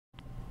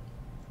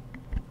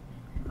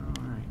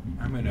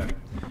I'm going to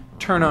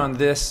turn on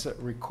this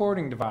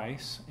recording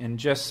device, and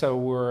just so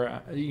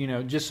we're,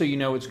 just so you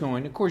know what's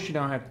going. Of course, you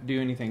don't have to do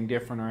anything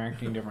different or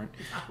acting different,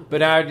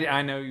 but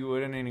I know you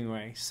wouldn't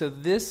anyway. So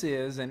this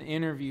is an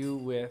interview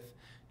with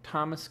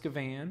Thomas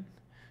Givhan,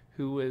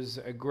 who was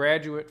a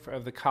graduate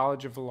of the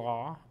College of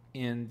Law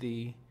in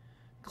the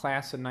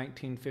class of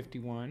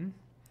 1951,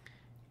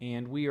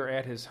 and we are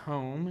at his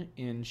home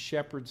in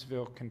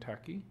Shepherdsville,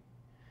 Kentucky.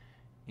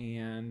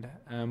 And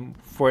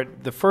for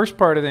the first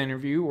part of the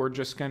interview, we're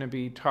just going to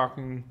be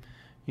talking,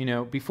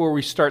 before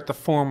we start the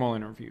formal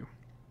interview,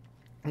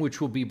 which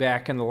will be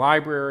back in the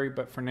library.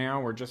 But for now,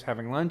 we're just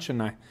having lunch,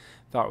 and I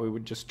thought we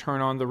would just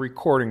turn on the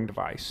recording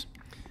device.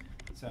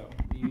 So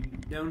you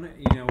don't,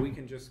 we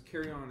can just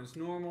carry on as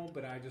normal,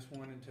 but I just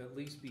wanted to at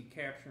least be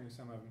capturing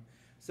some of them.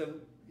 So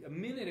a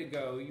minute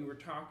ago, you were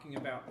talking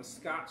about the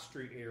Scott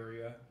Street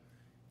area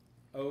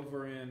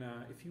over in,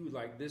 if you would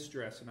like this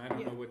dress, and I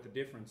don't know what the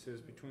difference is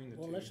between the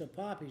two. Well, that's a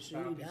poppy seed.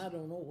 I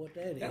don't know what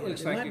that is. That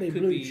looks like it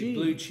could be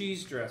blue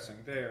cheese dressing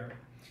there.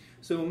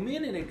 So a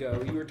minute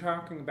ago, you were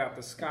talking about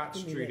the Scott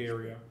Street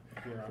area.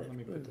 Here, let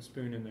me put the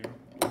spoon in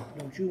there.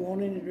 Don't you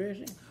want any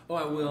dressing? Oh,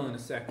 I will in a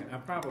second. I'll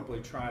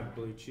probably try the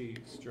blue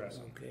cheese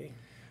dressing. Okay.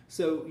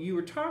 So you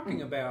were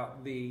talking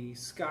about the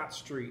Scott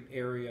Street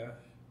area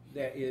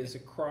that is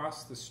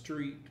across the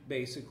street,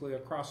 basically,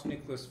 across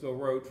Nicholasville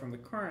Road from the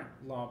current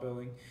law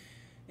building.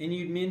 And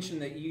you'd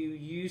mentioned that you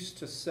used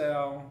to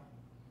sell,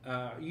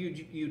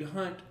 you'd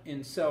hunt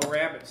and sell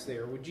rabbits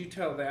there. Would you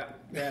tell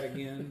that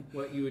again,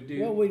 what you would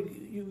do? Well,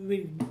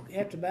 we'd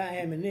have to buy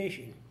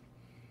ammunition.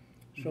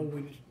 So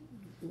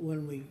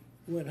when we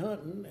went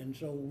hunting, and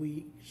so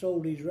we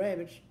sold these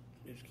rabbits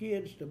as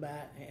kids to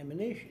buy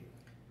ammunition,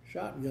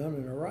 shotgun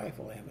and a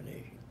rifle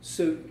ammunition.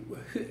 So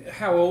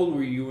how old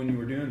were you when you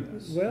were doing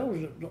this? Well,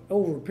 it was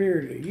over a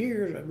period of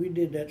years. We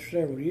did that for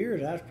several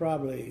years. I was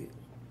probably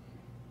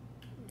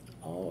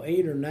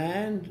 8 or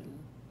 9,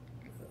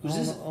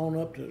 on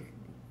up to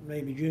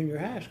maybe junior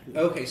high school.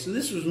 Okay, so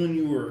this was when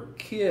you were a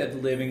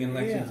kid living in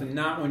Lexington,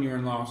 not when you were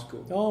in law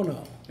school. Oh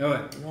no.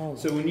 Okay. No.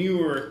 So when you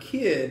were a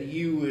kid,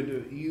 you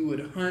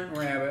would hunt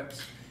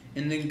rabbits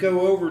and then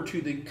go over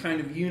to the kind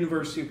of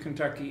University of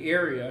Kentucky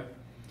area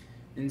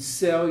and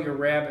sell your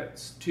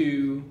rabbits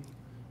to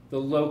the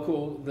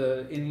local,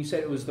 and you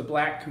said it was the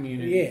black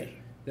community. Yes.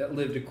 That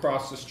lived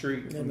across the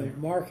street from there. The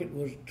market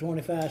was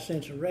 25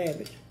 cents a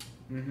rabbit.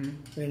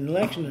 Mm-hmm. In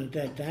Lexington at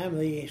that time,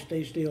 they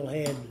still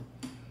had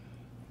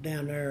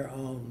down there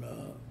on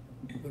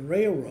the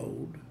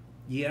railroad.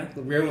 Yeah,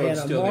 the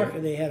railroad's still there.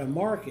 They had a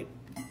market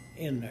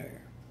in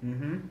there,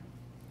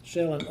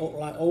 selling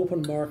like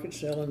open market,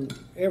 selling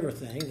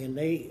everything, and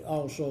they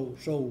also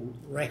sold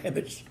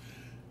rabbits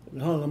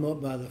and hung them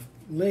up by the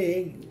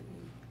leg,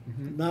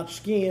 not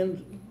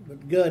skinned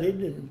but gutted,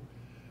 and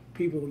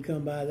people would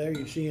come by there.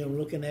 You'd see them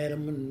looking at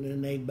them, and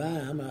then they'd buy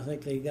them. I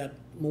think they got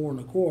more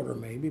than a quarter,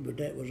 maybe, but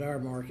that was our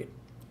market.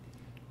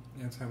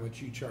 That's how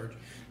much you charge.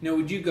 Now,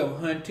 would you go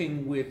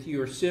hunting with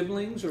your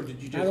siblings, or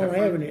did you just? I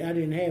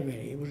didn't have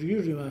any. It was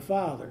usually my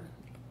father.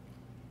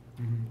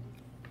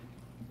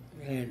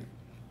 And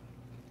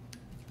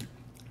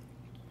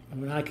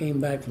when I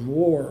came back from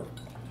war,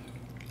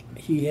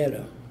 he had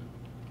a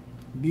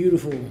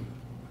beautiful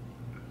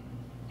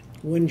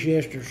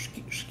Winchester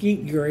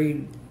skeet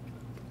grade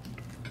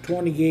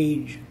 20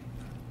 gauge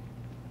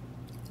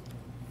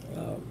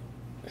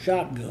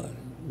shotgun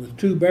with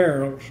 2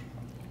 barrels,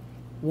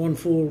 one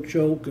full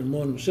choke and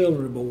one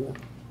cylinder bore.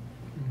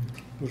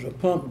 It was a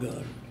pump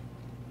gun.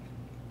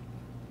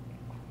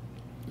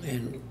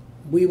 And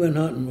we went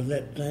hunting with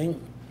that thing,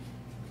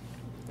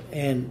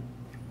 and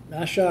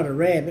I shot a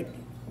rabbit,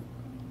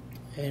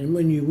 and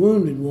when you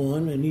wounded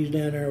one and he's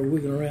down there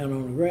wiggling around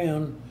on the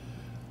ground,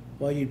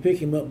 well, you'd pick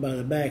him up by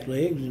the back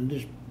legs and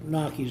just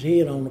knock his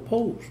head on the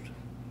post,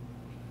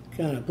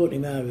 kind of put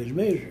him out of his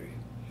misery.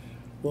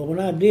 Well,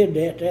 when I did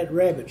that, that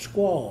rabbit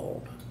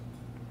squalled,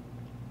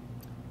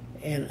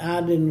 and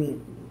I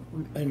didn't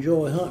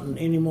enjoy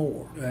hunting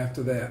anymore.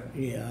 After that?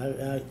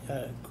 Yeah,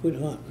 I quit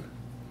hunting.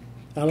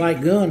 I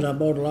like guns. I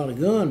bought a lot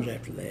of guns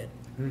after that.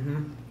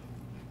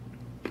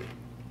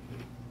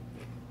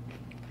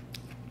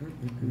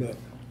 But,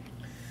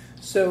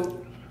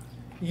 so,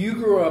 you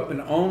grew up an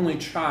only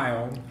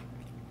child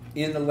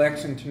in the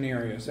Lexington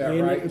area, is that right?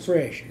 In the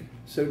Depression.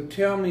 So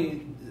tell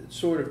me,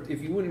 sort of,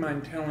 if you wouldn't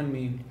mind telling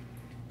me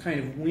kind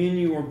of when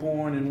you were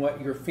born and what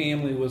your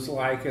family was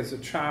like as a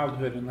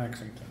childhood in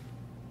Lexington.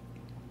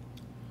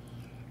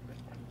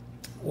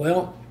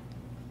 Well,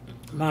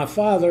 my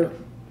father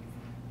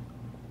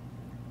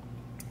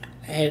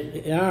had,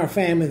 in our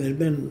family, there's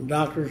been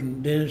doctors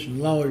and dentists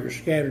and lawyers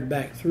scattered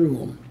back through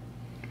them.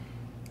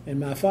 And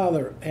my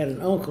father had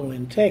an uncle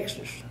in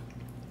Texas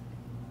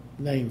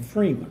named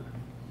Freeman.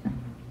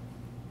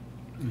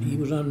 He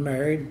was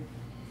unmarried,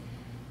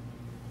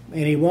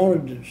 and he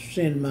wanted to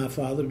send my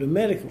father to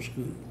medical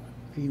school.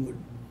 He would.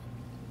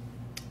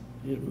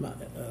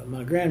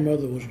 My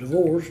grandmother was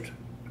divorced,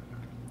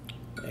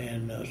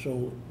 and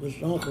so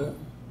this uncle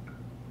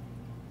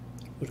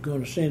was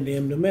going to send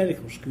him to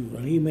medical school.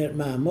 And he met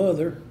my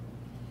mother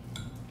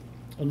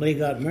And they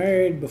got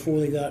married before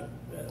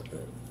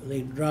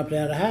they dropped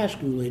out of high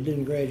school. They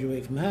didn't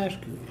graduate from high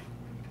school.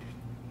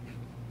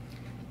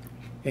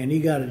 And he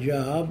got a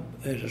job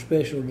as a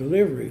special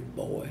delivery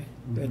boy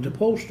at the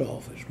post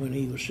office when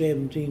he was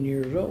 17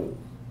 years old,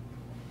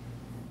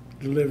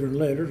 delivering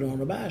letters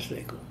on a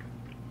bicycle.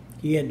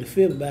 He had to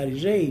fib about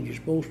his age. He's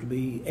supposed to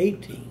be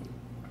 18.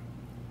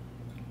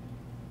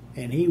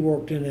 And he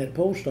worked in that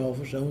post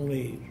office, the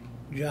only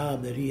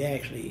job that he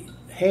actually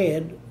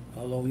had,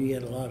 although he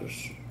had a lot of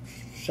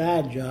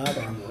side jobs.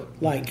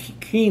 Like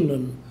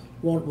Keeneland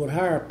would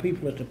hire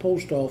people at the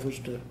post office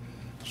to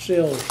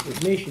sell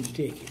admission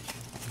tickets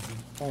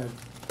or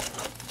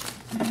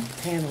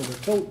handle the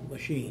tote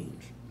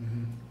machines.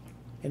 Mm-hmm.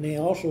 And they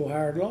also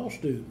hired law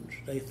students.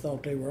 They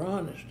thought they were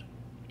honest.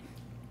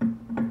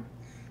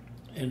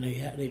 And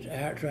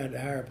they tried to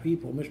hire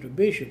people. Mr.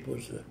 Bishop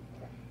was the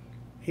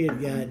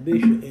head guy at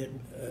Bishop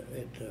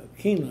at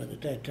Keeneland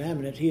at that time,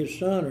 and that's his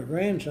son or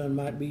grandson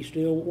might be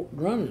still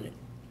running it.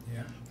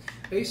 Yeah,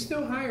 they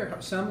still hire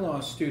some law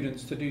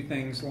students to do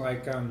things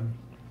like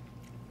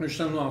there's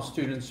some law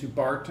students who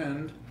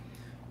bartend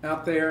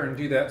out there and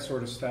do that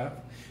sort of stuff.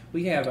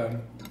 We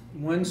have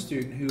one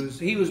student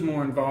he was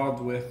more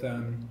involved with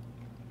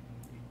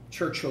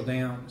Churchill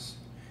Downs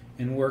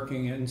and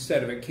working,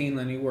 instead of at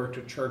Keeneland, he worked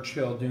at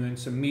Churchill doing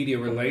some media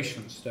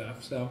relations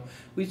stuff. So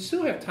we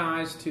still have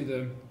ties to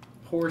the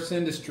horse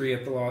industry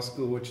at the law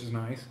school, which is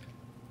nice.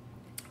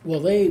 Well,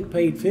 they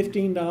paid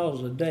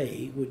 $15 a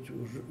day, which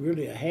was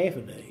really a half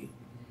a day.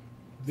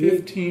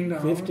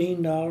 $15?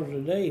 $15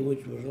 a day,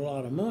 which was a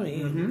lot of money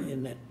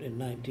in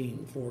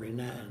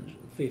 1949 and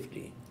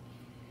 50.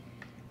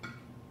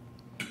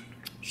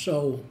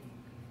 So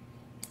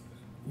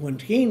when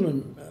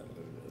Keeneland,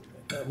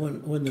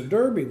 when the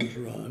Derby was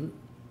run,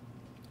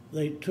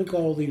 they took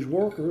all these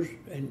workers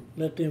and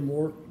let them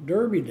work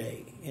Derby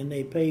Day, and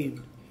they paid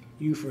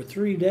you for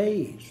 3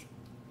 days,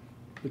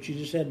 but you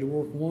just had to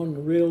work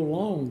one real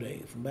long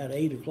day from about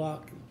 8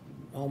 o'clock,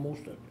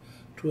 almost a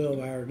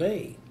 12-hour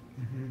day.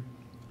 Mm-hmm.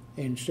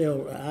 And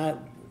so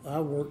I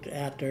worked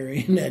out there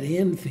in that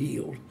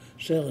infield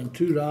selling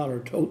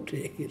 $2 tote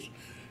tickets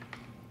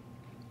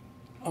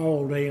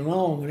all day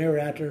long, and they were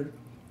out there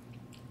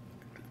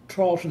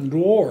crossing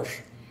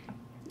dwarfs.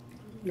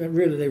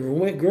 Really, they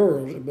were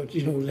girls, but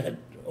you know, that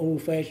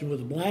old-fashioned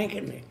with a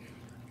blanket.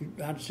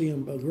 I'd see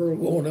them, a girl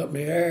going up in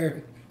the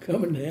air,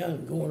 coming down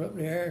and going up in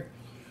the air,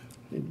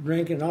 and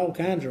drinking all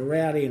kinds of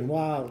rowdy and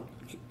wild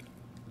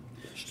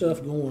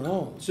stuff going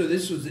on. So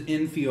this was the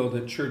infield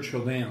at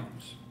Churchill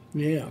Downs.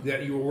 Yeah.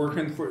 That you were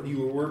working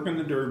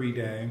the Derby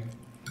Day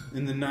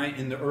in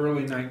the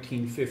early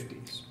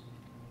 1950s.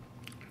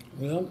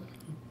 Well,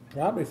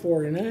 probably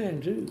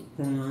 49 too.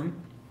 Mm-hmm.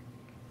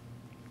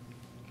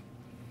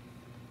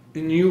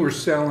 And you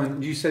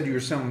said you were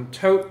selling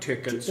tote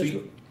tickets.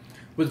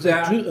 Was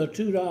that a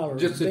 $2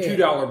 just bet. a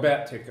 $2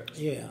 bet tickets?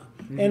 Yeah.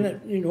 Mm-hmm.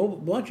 And a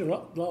bunch of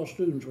law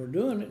students were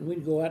doing it, and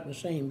we'd go out in the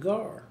same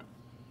car.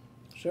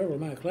 Several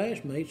of my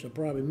classmates, I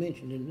probably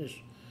mentioned in this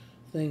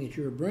thing that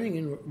you're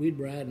bringing, we'd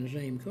ride in the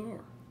same car.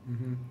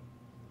 Mm-hmm.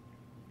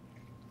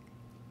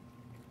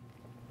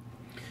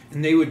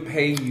 And they would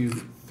pay you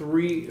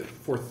three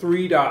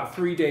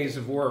days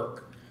of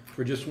work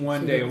for just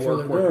one day of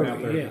work working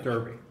out there at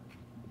Derby.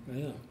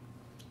 Yeah.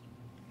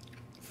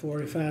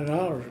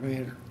 $45,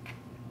 man.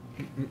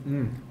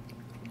 Mm-mm.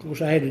 Of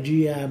course, I had a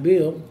GI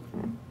Bill,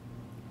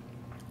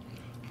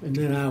 and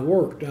then I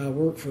worked. I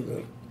worked for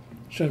the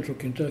Central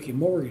Kentucky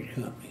Mortgage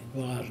Company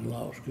while I was in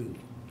law school.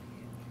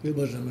 It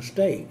was a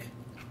mistake.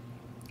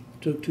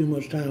 Took too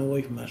much time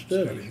away from my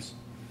studies.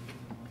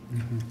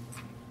 Mm-hmm.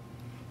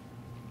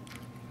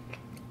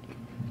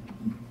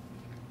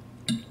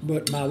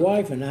 But my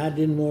wife and I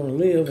didn't want to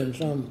live in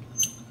some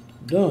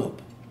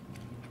dump,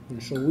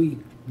 and so we...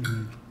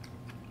 Mm-hmm.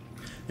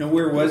 Now,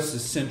 where was the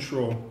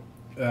Central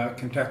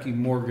Kentucky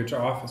Mortgage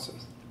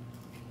offices?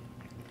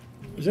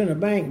 It was in a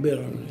bank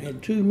building. It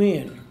had two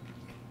men,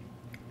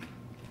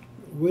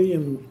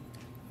 William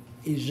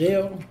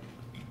Ezell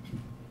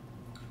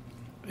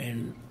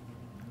and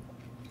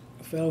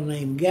a fellow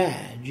named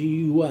Guy,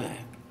 G-U-Y.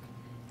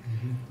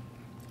 Mm-hmm.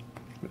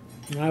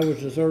 And I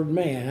was the third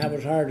man. I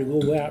was hired to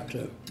go out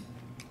to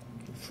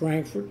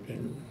Frankfort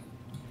and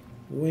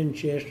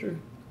Winchester,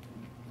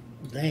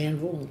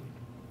 Danville,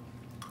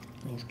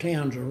 those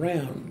towns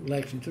around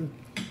Lexington,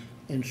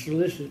 and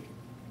solicit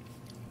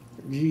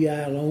GI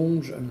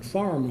loans and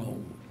farm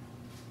loans.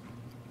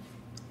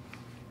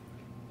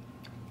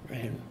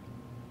 And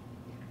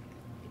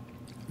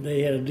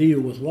they had a deal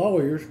with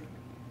lawyers.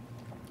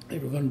 They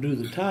were going to do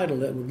the title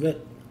that would let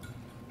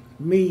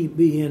me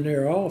be in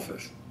their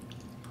office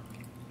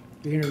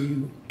to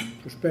interview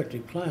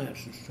prospective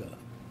clients and stuff.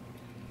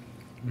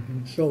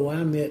 Mm-hmm. So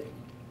I met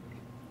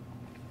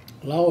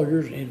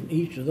lawyers in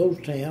each of those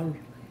towns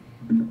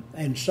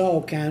and saw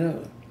kind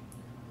of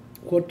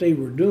what they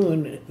were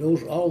doing.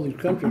 All these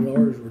country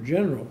lawyers were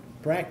general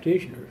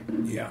practitioners.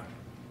 Yeah.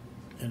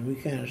 And we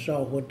kind of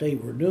saw what they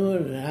were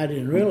doing, and I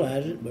didn't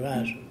realize it, but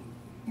I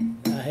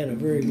had a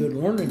very good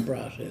learning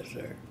process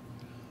there.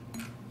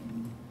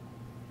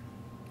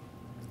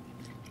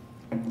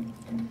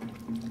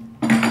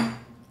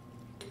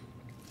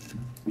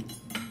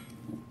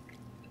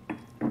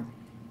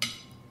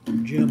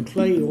 Jim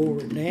Clay over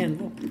at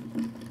Danville.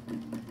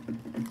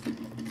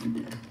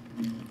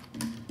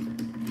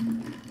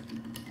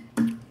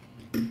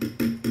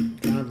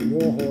 Kind of a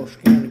warhorse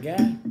kind of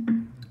guy.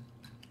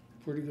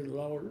 Pretty good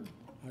lawyer.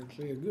 I'd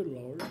say a good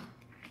lawyer.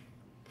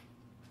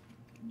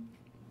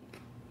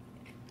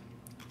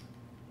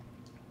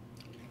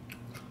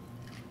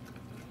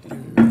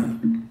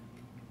 And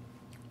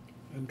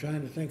I'm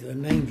trying to think of the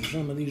names of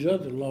some of these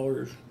other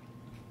lawyers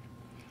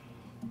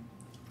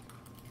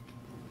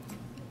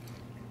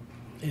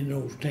in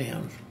those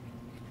towns.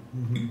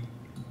 Mm-hmm.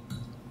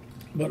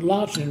 But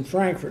lots in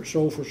Frankfurt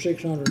sold for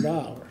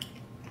 $600.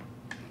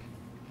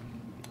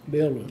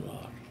 Building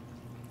lots.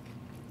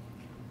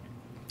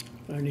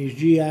 And these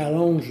GI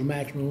loans, the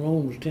maximum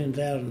loan was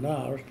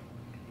 $10,000,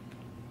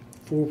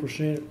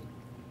 4%,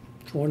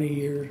 20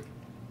 years.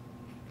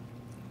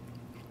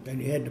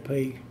 And you had to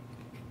pay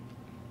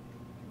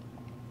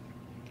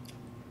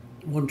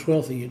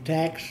 1/12 of your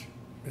tax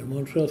and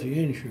 1/12 of your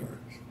insurance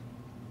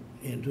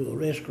into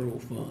an escrow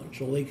fund,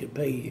 so they could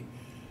pay you,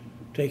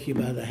 take you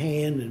by the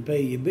hand and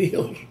pay your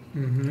bills,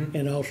 Mm-hmm.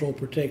 and also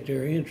protect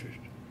their interest.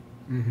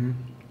 Mm-hmm.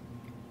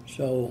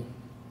 So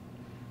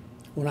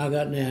when I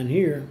got down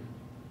here,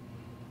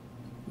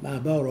 I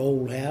bought an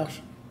old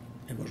house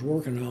and was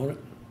working on it.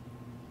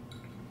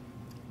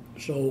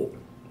 So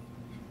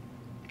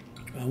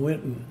I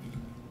went and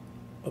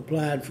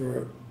applied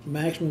for a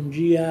maximum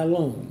GI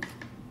loan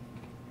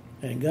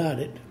and got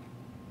it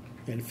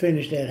and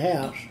finished that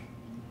house.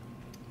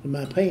 And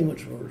my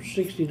payments were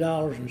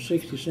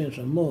 $60.60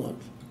 a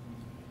month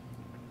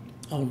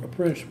on the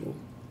principal,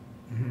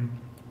 Mm-hmm.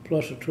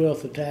 plus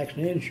 1/12 of tax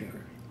and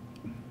insurance.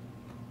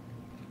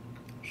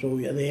 So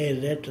yeah, they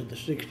added that to the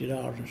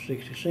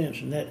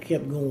 $60.60, and that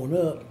kept going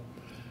up.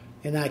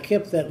 And I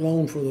kept that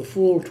loan for the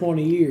full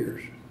 20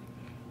 years.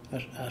 I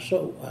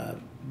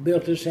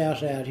built this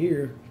house out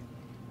here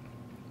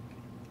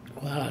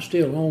while I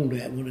still owned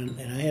that one,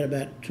 and I had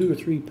about 2 or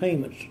 3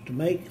 payments to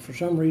make. For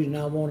some reason,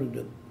 I wanted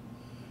to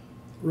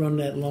run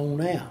that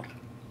loan out.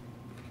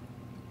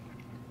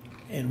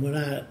 And when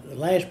the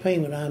last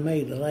payment I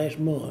made the last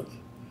month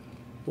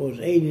was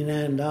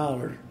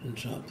 $89 and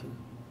something.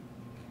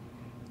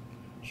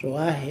 So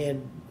I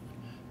had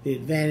the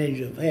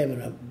advantage of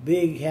having a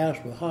big house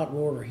with hot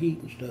water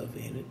heat and stuff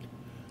in it,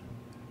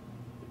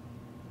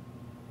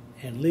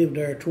 and lived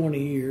there 20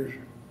 years,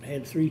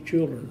 had 3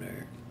 children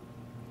there,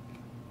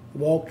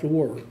 walked to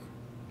work.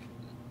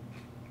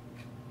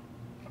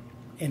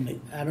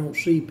 And I don't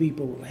see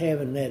people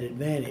having that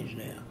advantage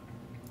now.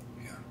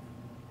 Yeah.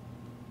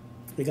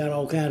 They got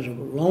all kinds of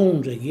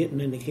loans they get, and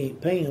then they can't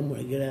pay them when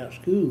they get out of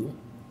school.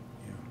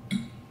 Yeah.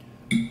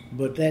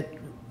 But that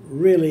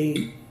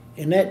really,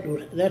 and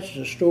that's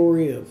the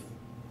story of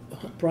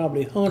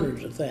probably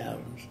hundreds of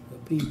thousands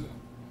of people.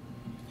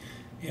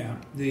 Yeah.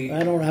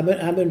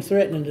 I've been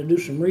threatening to do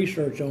some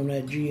research on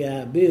that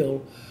GI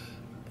Bill.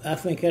 I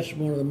think that's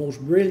one of the most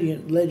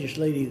brilliant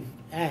legislative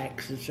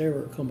acts that's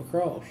ever come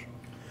across.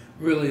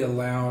 Really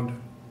allowed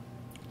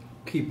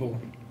people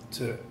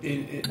to,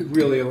 it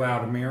really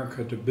allowed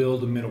America to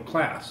build a middle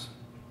class.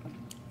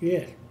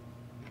 Yes.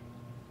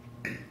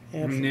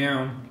 Absolutely.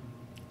 Now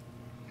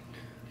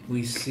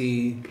we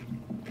see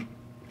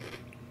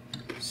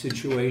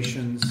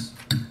situations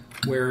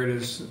where it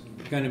is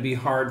going to be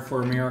hard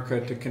for America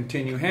to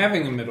continue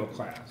having a middle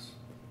class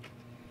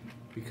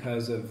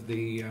because of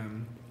the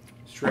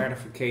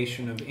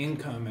stratification of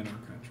income in our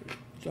country.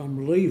 It's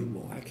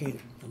unbelievable. I can't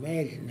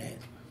imagine that.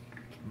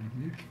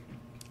 Mm-hmm.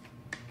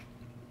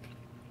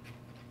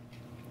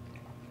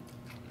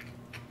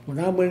 When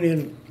I went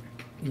in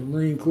the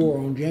Marine Corps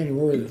on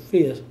January the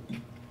 5th,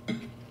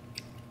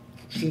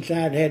 since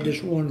I'd had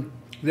this one...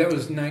 That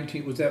was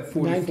 44?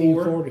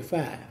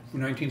 1945.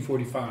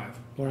 1945.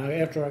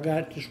 After I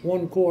got this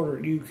 1 quarter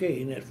at UK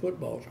in that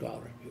football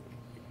scholarship.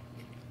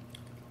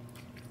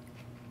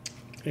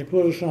 They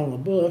put us on a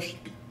bus.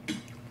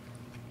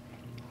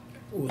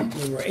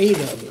 There were 8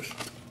 of us.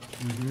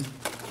 Mm-hmm.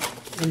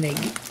 And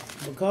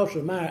because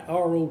of my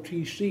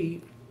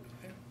ROTC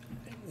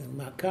in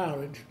my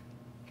college,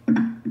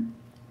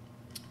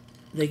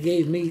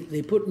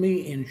 they put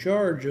me in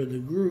charge of the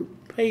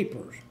group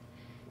papers.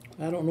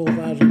 I don't know if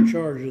I was in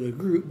charge of the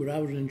group, but I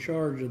was in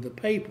charge of the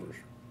papers.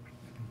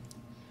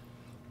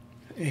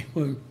 And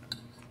when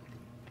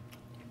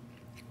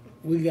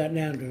we got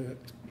down to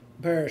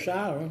Paris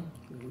Island,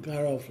 we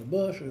got off the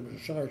bus, there was a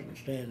sergeant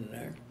standing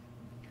there.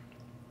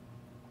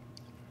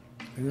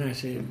 And I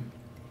said,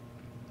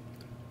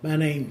 "My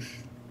name's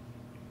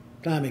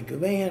Tommy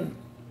Givhan.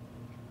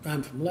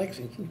 I'm from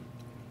Lexington.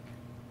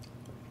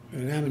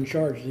 And I'm in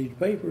charge of these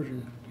papers,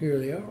 and here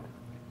they are."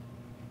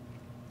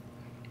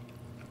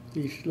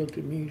 He just looked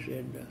at me and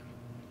said,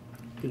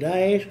 "Did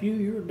I ask you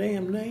your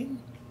damn name?"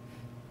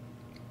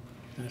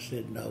 I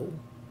said, "No."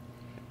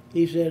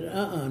 He said,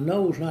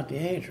 "No's not the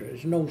answer.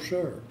 It's no,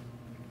 sir.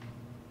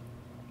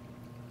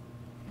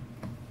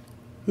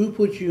 Who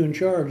put you in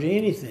charge of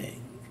anything?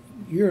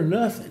 You're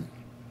nothing.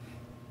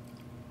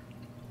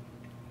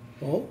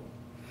 Oh,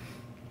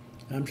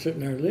 I'm sitting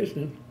there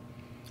listening.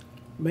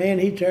 Man,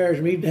 he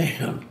tears me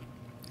down.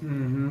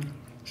 Mm-hmm.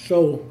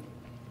 So,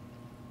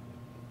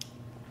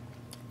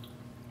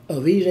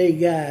 of these 8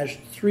 guys,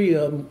 3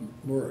 of them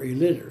were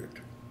illiterate,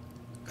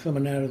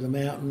 coming out of the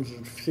mountains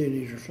or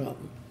cities or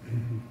something.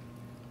 Mm-hmm.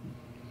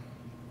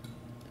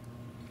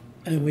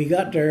 And we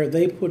got there,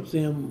 they put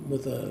them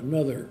with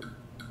another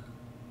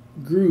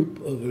group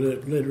of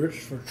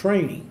literates for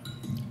training.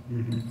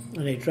 Mm-hmm.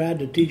 And they tried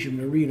to teach them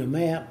to read a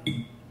map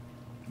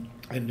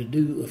and to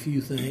do a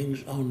few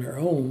things on their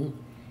own.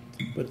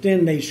 But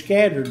then they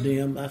scattered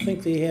them. I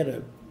think they had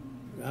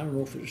I don't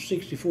know if it was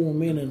 64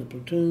 men in a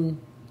platoon.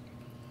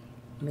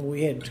 You know,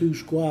 we had 2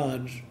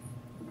 squads.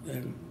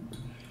 And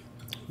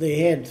they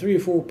had 3 or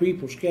 4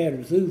 people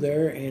scattered through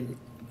there, and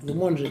the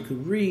ones that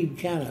could read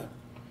kind of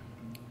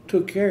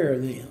took care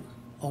of them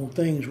on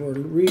things where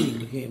reading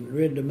became,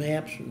 read the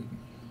maps. And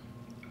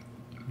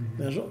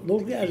now,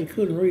 those guys that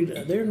couldn't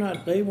read,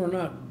 they were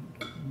not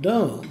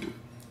dumb.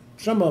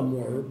 Some of them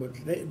were, but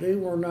they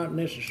were not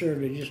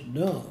necessarily just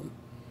dumb.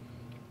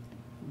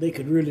 They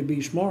could really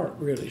be smart,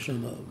 really,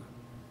 some of them.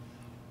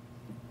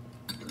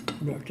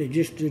 But they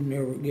just didn't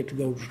ever get to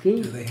go to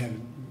school. They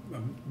had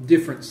a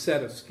different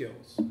set of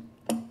skills.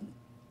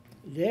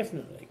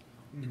 Definitely.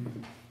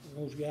 Mm-hmm.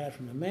 Those guys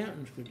from the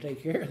mountains could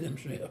take care of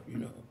themselves, you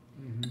know.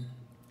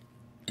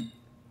 Mm-hmm.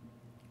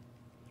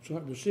 So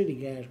the city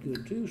guys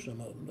could too, some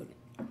of them, but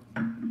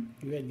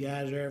you had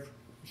guys there,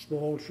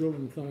 spoiled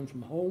children coming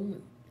from home,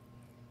 and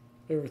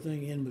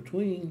everything in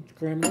between,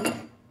 criminals,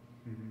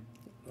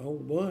 Mm-hmm. a whole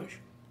bunch.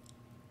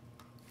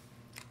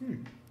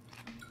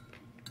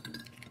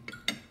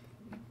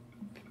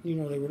 You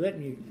know, they were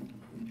letting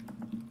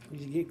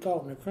you get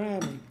caught in a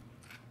crime, and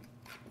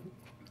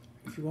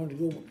if you wanted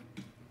to go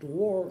to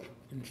war,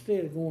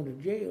 instead of going to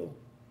jail,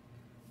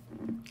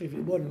 if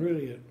it wasn't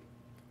really a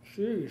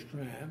serious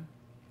crime,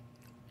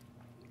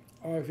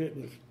 or if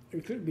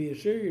it could be a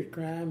serious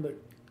crime, but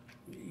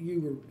you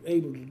were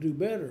able to do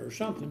better or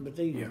something, but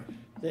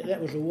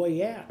that was a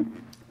way out.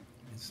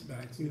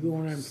 You go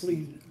in there and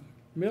plead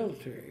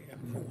military,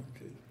 I'm going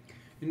to.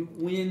 And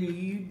when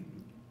you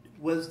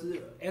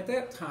at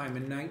that time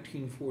in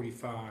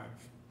 1945,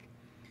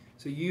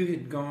 so you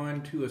had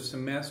gone to a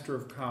semester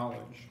of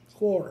college.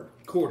 Quarter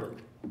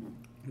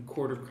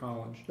of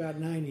college. About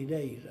 90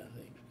 days, I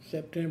think.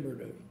 September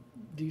to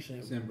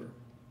December.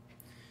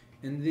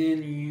 And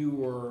then you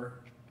were,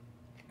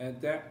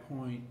 at that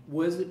point,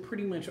 was it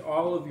pretty much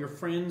all of your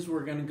friends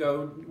were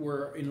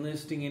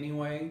enlisting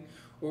anyway?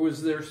 Or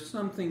was there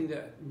something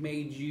that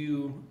made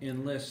you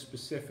enlist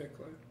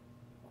specifically?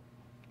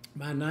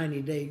 My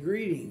 90-day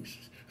greetings.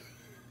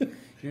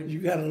 You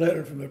got a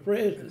letter from the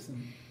president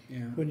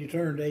when you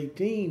turned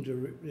 18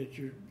 that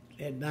you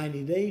had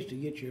 90 days to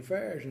get your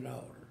affairs in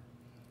order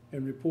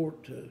and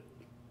report to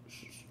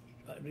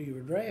you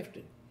were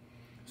drafted.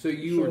 So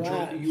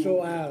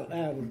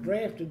I was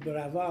drafted, but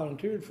I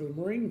volunteered for the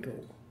Marine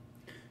Corps.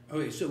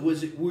 Okay, so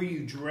were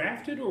you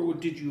drafted, or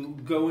did you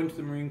go into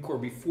the Marine Corps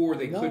before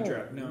they could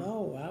draft?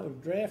 No, I was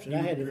drafted.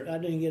 I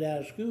didn't get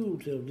out of school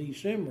till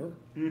December.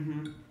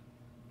 Mm-hmm.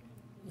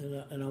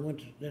 And I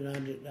went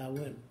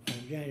on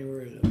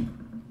January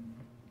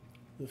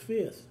the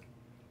 5th.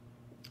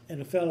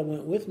 And a fellow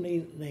went with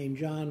me named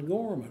John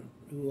Gorman,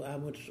 who I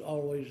went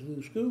all the way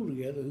through school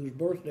together, whose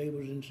birthday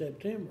was in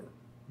September.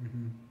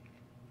 Mm-hmm.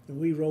 And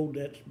we rode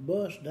that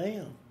bus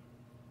down.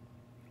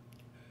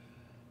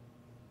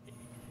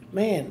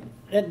 Man,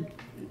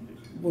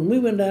 when we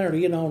went down there to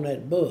get on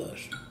that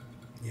bus,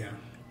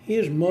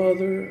 his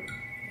mother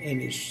and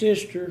his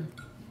sister.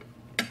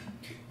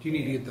 Do you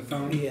need to get the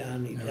phone? Yeah,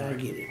 I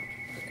get it.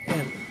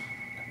 And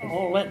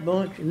all that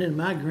bunch, and then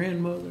my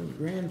grandmother,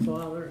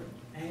 grandfather,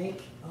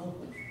 aunts,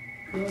 uncles,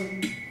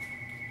 cousins.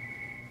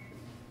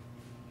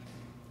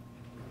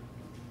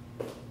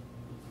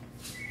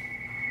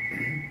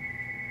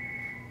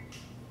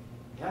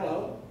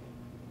 Hello.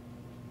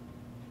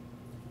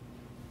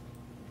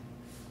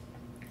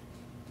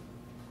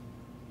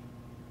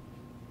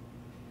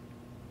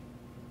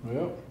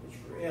 Well, it's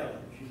for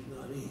Ellen. She's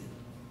not in.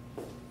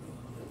 I'll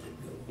let that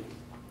go.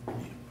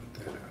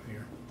 Put that out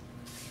here.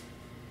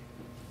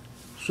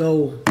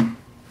 So,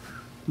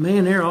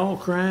 man, they're all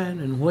crying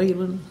and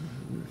wailing.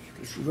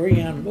 It's a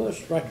Greyhound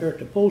bus right there at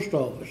the post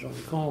office on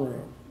the corner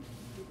of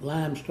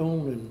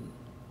Limestone and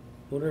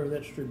whatever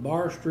that street,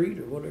 Bar Street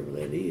or whatever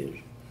that is.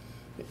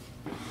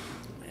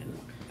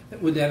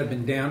 Would that have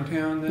been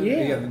downtown then?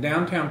 Yeah. The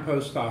downtown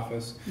post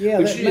office. Yeah,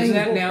 Is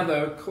that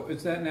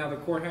now the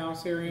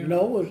courthouse area?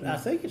 No, I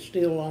think it's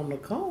still on the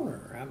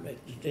corner. I mean,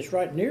 it's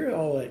right near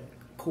all that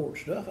court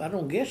stuff. I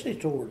don't guess they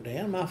tore it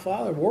down. My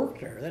father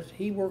worked there.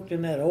 He worked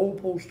in that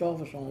old post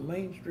office on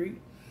Main Street,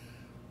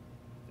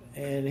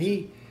 and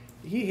he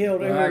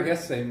held. Well, I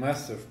guess they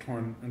must have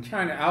torn.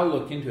 I'll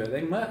look into it.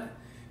 They must,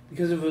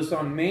 because if it was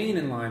on Main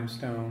and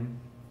Limestone.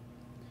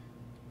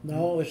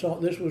 No,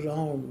 this was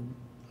on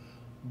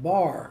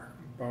Bars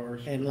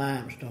and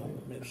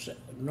Limestone. It was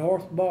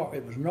North Bar.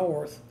 It was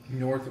north.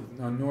 North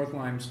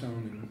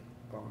Limestone and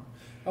Bar.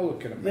 I'll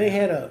look at them. They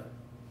had a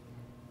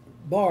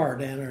bar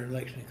down there in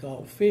Lexington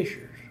called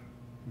Fisher's.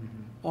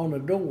 On the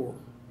door,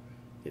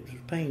 it was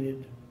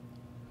painted,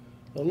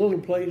 "A little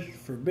place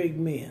for big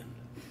men.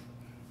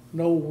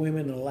 No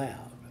women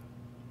allowed."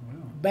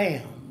 Wow.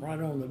 Bam, right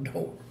on the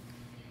door.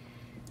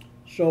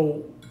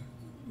 So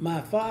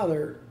my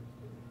father,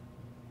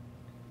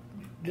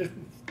 just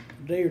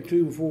a day or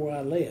two before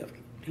I left,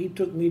 he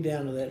took me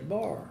down to that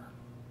bar,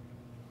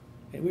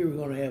 and we were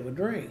going to have a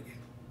drink.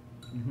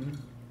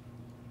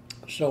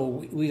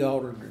 So we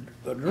ordered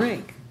a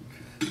drink,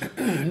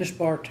 and this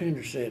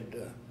bartender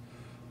said,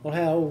 "Well,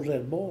 how old's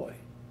that boy?"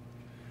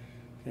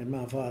 And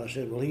my father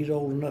said, "Well, he's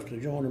old enough to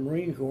join the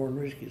Marine Corps and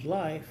risk his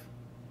life."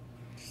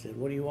 He said,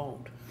 "What do you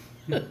want?"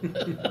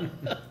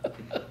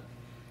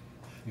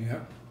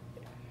 Yeah.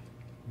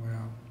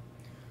 Wow.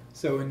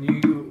 So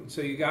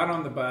you got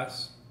on the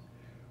bus,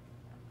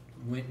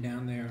 went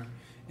down there,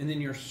 and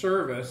then your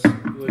service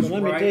was.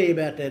 Well, let me tell you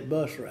about that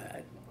bus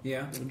ride.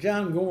 Yeah.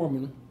 John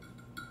Gorman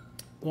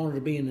wanted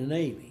to be in the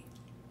Navy.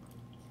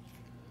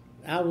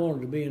 I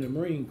wanted to be in the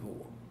Marine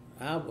Corps.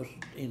 I was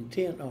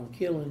intent on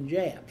killing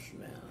Japs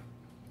now.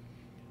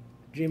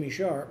 Jimmy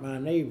Sharp, my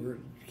neighbor,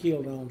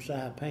 killed on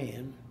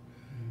Saipan.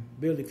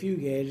 Billy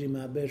Fugazi,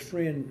 my best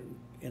friend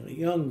and a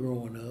young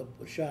growing up,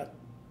 was shot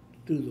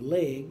through the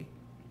leg.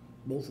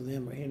 Both of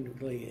them are Henry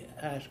Clay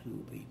High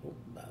School people,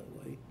 by the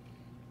way.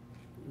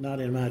 Not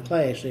in my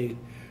class. They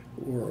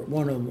were.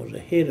 One of them was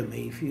ahead of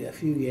me.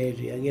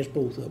 Fugazi, I guess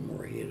both of them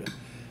were ahead of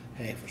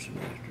half a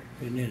semester.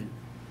 And then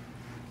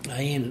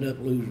I ended up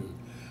losing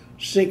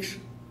 6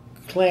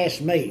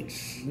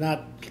 classmates,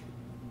 not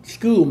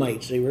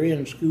schoolmates. They were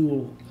in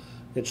school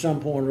at some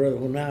point or other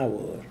when I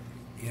was.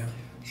 Yeah.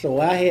 So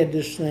I had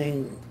this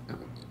thing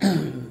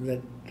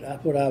that I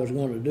thought I was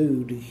going to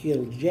do to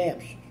kill the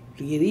Japs,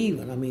 to get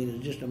even. I mean,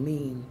 it's just a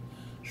mean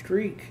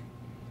streak.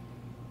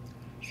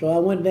 So I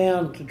went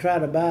down to try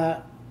to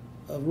buy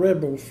a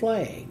rebel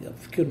flag, a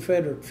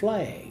Confederate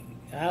flag.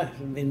 I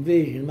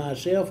envisioned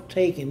myself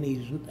taking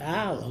these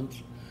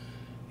islands,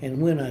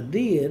 and when I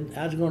did,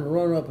 I was going to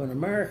run up an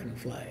American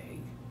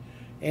flag,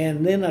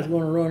 and then I was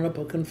going to run up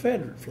a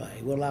Confederate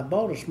flag. Well, I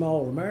bought a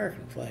small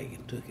American flag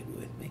and took it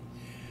with me,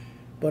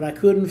 but I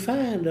couldn't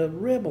find a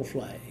rebel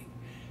flag,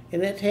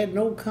 and that had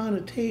no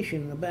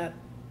connotation about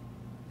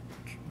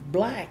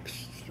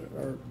blacks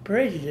or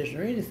prejudice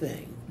or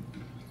anything.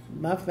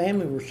 My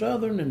family were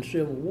Southern and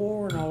Civil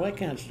War and all that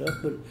kind of stuff,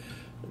 but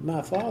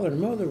my father and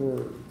mother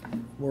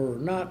were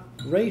not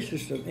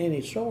racist of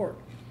any sort.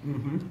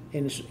 And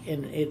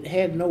it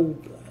had no.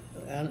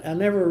 I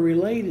never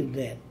related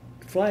that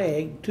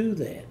flag to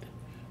that.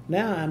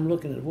 Now I'm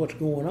looking at what's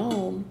going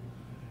on,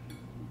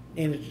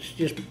 and it's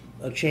just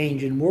a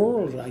change in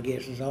worlds, I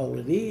guess, is all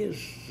it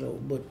is. So,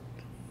 but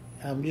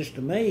I'm just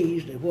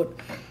amazed at what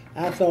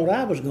I thought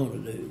I was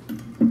going to do.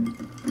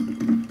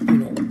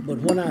 But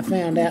when I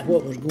found out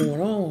what was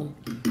going on,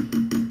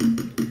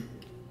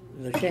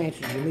 the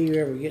chances of me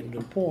ever getting to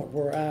the point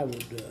where I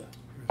would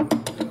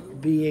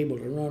be able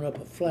to run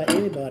up a flag,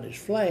 anybody's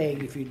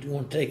flag, if you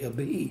want to take a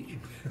beach,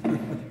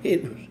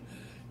 it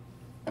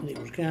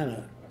was kind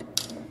of,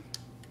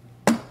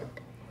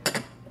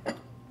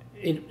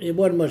 it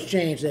wasn't much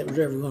chance that was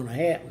ever going to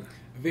happen.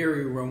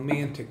 Very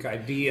romantic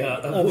idea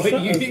of what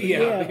you,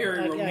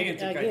 very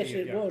romantic idea. I guess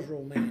it was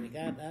romantic.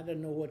 I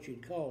didn't know what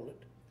you'd call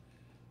it,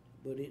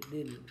 but it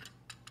didn't.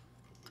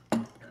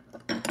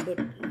 But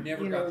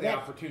never got the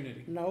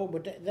opportunity. No,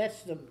 but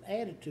that's the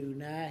attitude.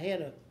 Now I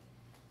had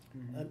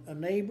a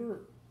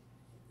neighbor,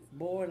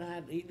 boy,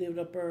 and he lived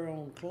up there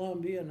on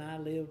Columbia, and I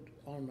lived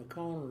on the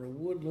corner of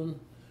Woodland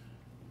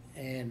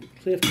and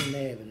Clifton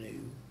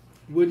Avenue.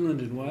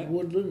 Woodland and what?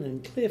 Woodland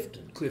and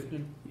Clifton.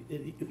 Clifton.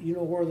 You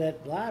know where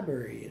that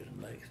library is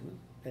in Lexington,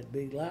 that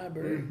big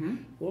library?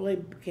 Well, they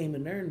came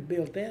in there and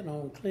built that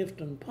on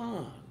Clifton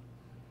Pond.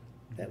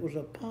 That was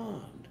a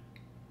pond.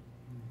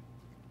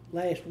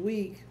 Last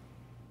week,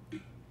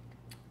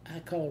 I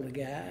called a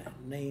guy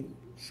named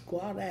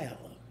Squat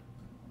Allen.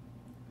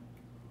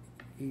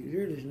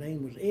 His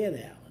name was Ed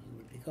Allen,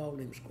 but they called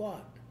him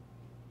Squat.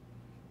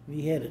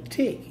 He had a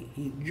tick.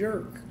 He'd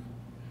jerk.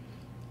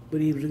 But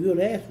he was a good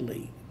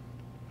athlete.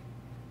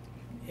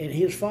 And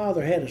his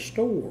father had a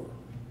store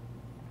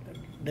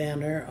down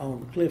there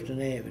on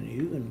Clifton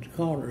Avenue in the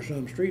corner of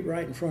some street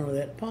right in front of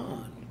that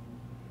pond.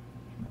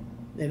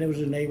 And it was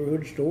a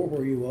neighborhood store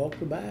where you walked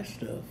to buy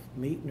stuff,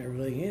 meat and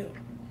everything else.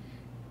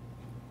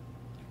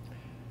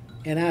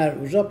 And I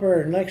was up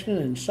there in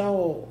Lexington and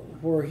saw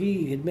where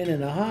he had been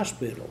in a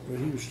hospital, where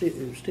he was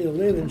still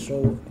living.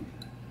 So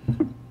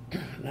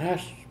and I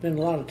spent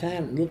a lot of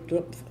time and looked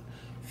up,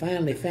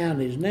 finally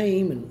found his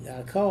name, and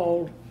I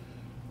called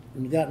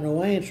and got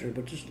no answer.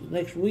 But this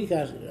next week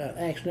I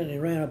accidentally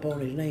ran up on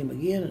his name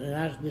again, and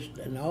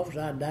in the office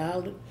I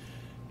dialed it,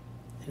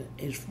 and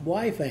his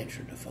wife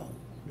answered the phone.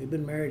 They've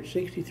been married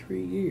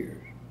 63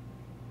 years.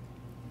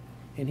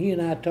 And he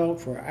and I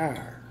talked for an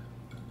hour.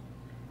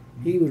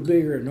 He was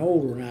bigger and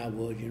older than I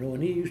was,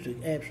 and he used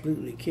to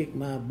absolutely kick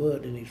my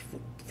butt in his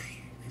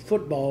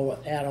football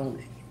out on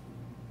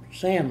the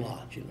sand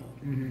lot,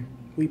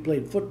 We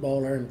played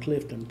football there in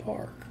Clifton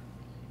Park.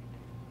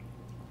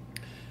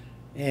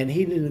 And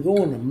he didn't go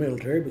in the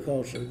military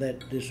because of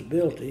that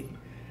disability,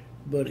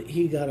 but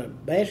he got a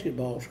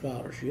basketball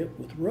scholarship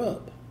with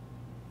Rupp.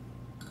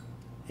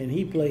 And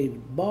he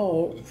played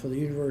ball for the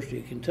University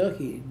of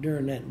Kentucky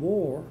during that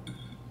war.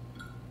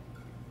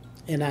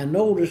 And I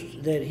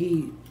noticed that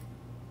he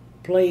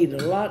played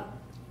a lot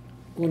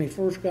when he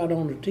first got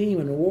on the team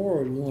and the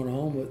war was going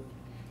on, but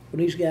when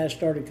these guys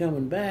started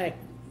coming back,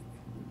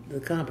 the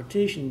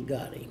competition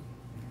got him.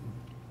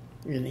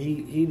 And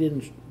he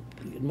didn't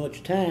get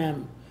much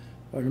time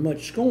or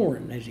much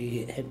scoring as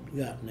he had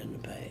gotten in the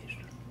past.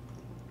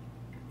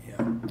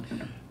 Yeah.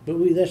 But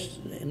that's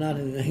not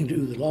anything to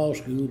do with the law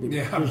school. But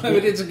yeah,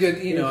 but it's a good,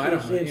 I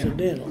don't know. It's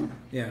incidental.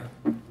 Yeah.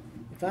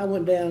 If I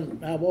went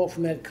down, I walked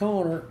from that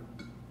corner,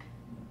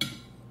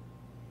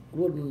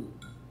 Woodland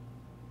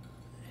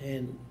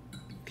and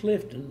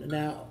Clifton.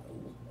 Now,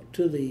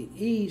 to the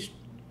east,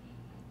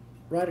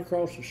 right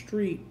across the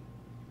street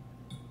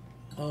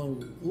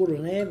on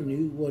Woodland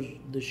Avenue was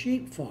the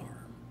sheep farm.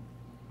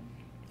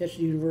 That's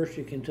the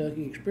University of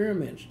Kentucky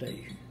Experiment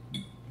Station.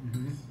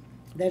 Mm-hmm.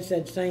 That's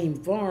that same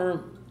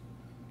farm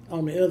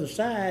on the other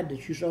side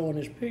that you saw in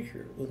this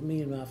picture with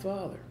me and my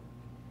father.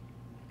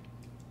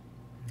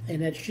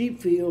 And that sheep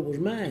field was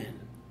mine.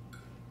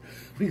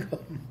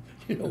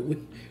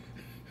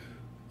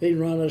 They'd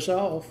run us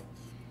off.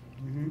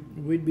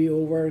 Mm-hmm. We'd be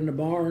over in the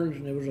barns,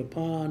 and there was a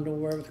pond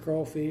over there with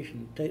crawfish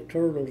and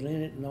turtles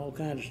in it and all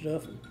kinds of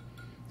stuff. And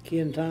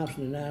Ken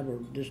Thompson and I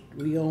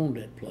we owned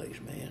that place,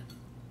 man.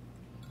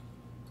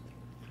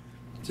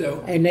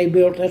 So, and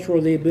that's where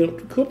they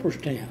built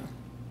Cooperstown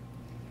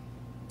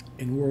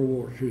in World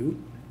War II,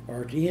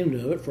 or at the end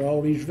of it, for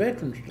all these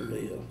veterans to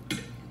live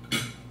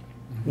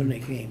when they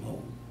came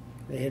home.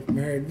 They had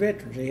married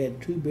veterans. They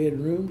had 2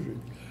 bedrooms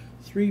and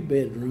 3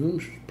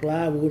 bedrooms,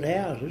 plywood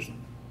houses,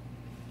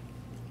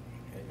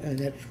 and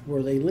that's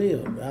where they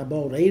lived. I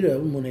bought 8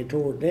 of them when they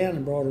tore it down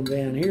and brought them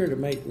down here to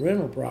make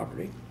rental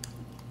property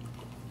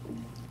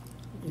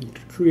and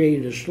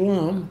created a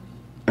slum.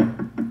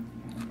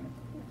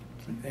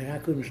 And I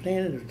couldn't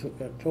stand it.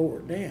 I tore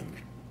it down.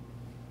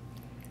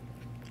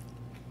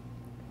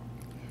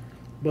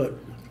 But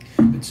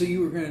so you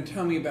were going to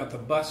tell me about the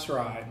bus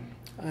ride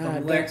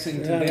from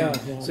Lexington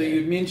down. So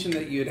you mentioned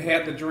that you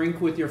had the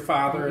drink with your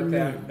father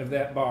at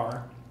that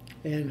bar.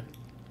 And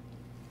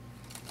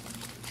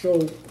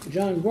so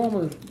John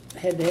Gorman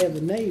had to have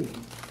the Navy,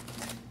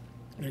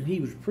 and he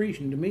was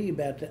preaching to me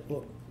about that.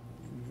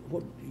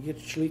 What you get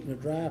to sleep in a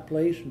dry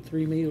place and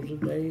 3 meals a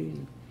day,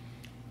 and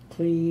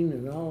clean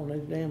and all.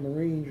 And these damn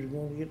Marines are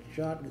going to get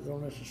shot and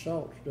on this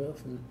assault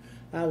stuff. And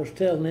I was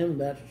telling them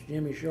about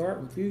Jimmy Sharp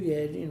and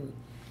Fugazi and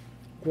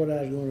what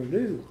I was going to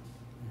do.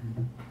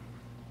 Mm-hmm.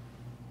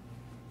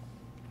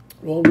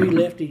 Well, we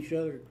left each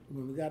other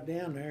when we got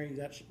down there.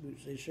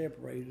 They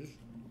separated us.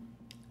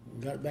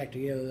 We got back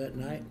together that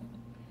night,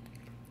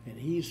 and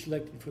he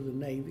selected for the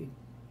Navy,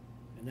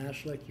 and I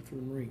selected for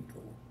the Marine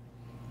Corps.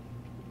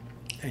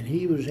 And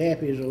he was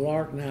happy as a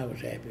lark, and I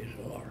was happy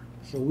as a lark.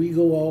 So we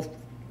go off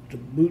to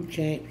boot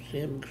camp.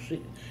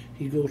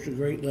 He goes to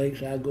Great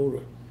Lakes. I go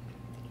to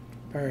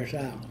Paris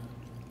Island.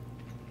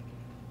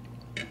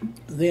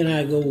 Then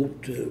I go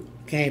to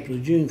Camp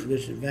Lejeune for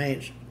this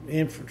advanced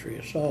infantry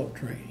assault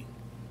training.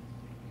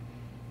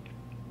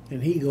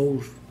 And he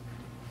goes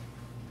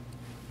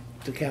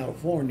to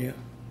California,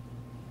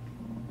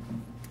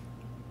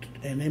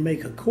 and they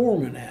make a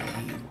corpsman out of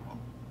him.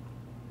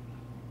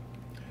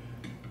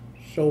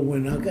 So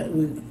when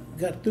we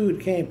got through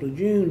at Camp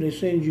Lejeune, they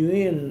send you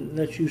in and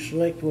let you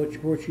select what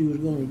you was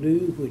going to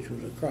do, which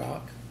was a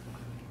croc.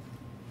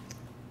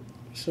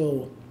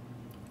 So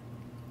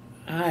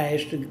I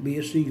asked to be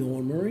a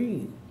seagoing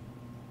Marine,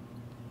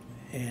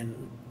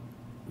 and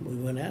we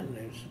went out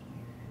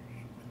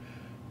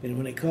and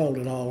when they called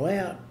it all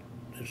out,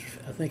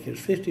 I think it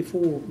was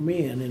 54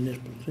 men in this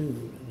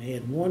platoon, and they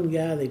had one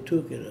guy they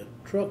took as a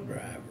truck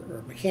driver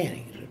or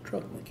mechanic, as a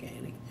truck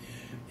mechanic,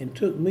 and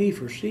took me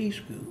for sea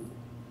school.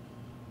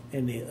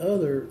 And the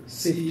other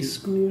sea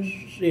school?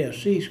 Yeah,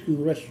 sea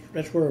school.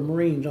 That's where a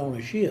Marine's on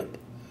a ship.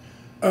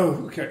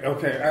 Oh,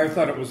 okay. I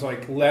thought it was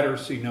like letter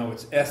C. No,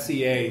 it's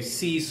SEA,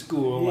 sea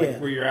school, like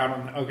where you're out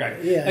on.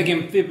 Like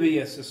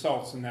amphibious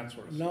assaults and that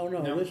sort of stuff.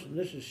 No.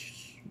 This is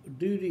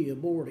duty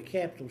aboard a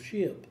capital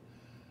ship,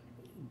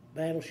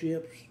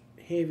 battleships,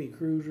 heavy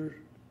cruisers,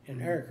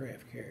 and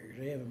aircraft carriers.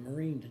 They have a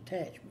Marine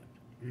detachment.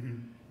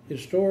 Mm-hmm.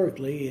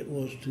 Historically, it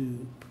was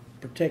to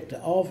protect the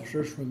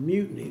officers from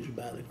mutinies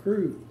by the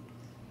crew.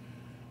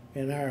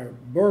 And our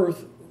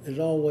berth is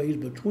always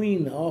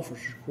between the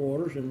officers'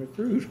 quarters and the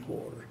crew's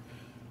quarters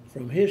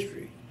from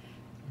history.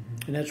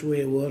 Mm-hmm. And that's the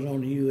way it was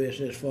on the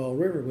USS Fall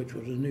River, which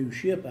was a new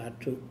ship I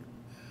took.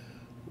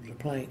 It was a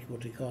plank,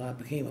 I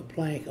became a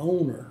plank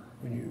owner.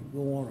 When you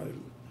go on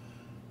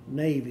a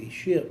Navy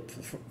ship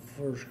for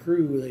first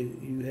crew,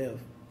 you have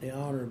the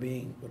honor of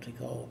being what they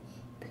call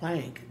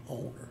plank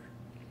owner.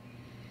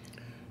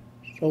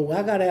 So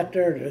I got out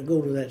there to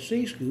go to that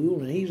sea school,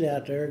 and he's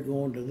out there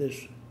going to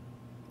this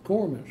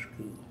corpsman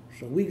school.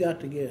 So we got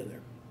together.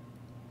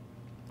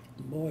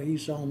 Boy, he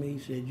saw me, he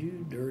said,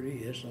 "You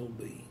dirty SOB."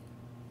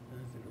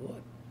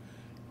 what?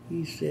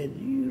 He said,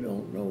 you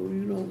don't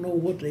know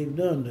what they've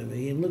done to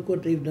me, and look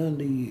what they've done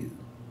to you.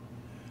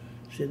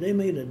 He said, they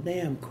made a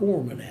damn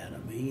corpsman out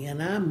of me,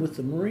 and I'm with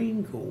the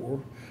Marine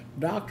Corps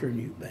doctoring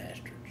you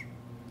bastards.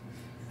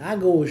 I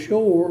go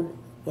ashore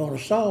on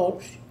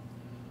assaults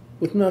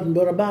with nothing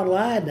but a bottle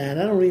of iodine.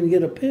 I don't even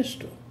get a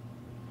pistol.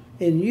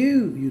 And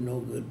you no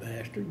good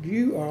bastard,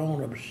 you are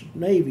on a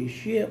Navy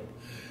ship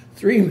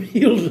 3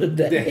 meals a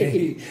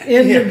day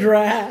in the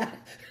dry.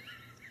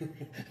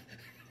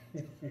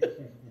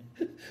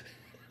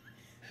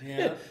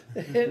 Yeah.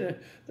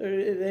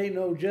 It ain't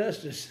no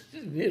justice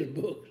in his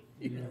books,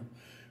 you know.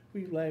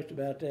 We've laughed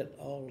about that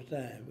all the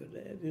time,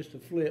 but just a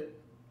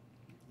flip.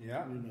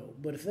 Yeah. You know.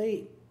 But if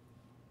they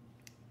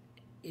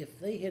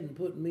hadn't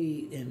put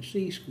me in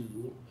C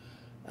school,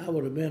 I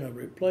would have been a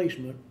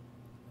replacement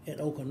at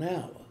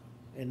Okinawa.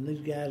 And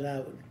these guys I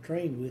was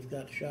trained with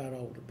got shot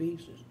all to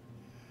pieces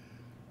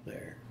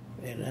there.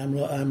 And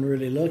I'm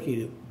really lucky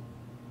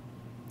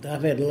to,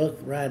 I've had luck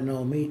riding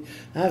on me.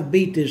 I've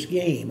beat this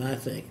game, I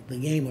think, the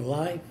game of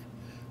life,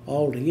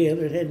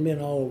 altogether. It hadn't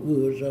been all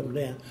good, up and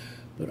down,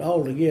 but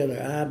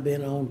altogether I've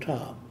been on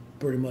top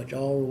pretty much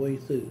all the way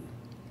through.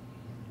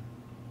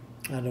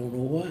 I don't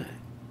know why.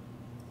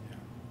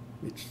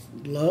 It's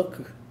luck.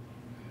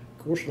 Of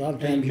course, a lot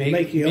of times you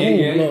make your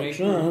own luck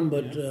some,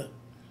 but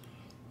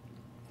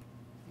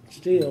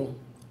still.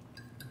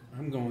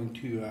 I'm going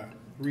to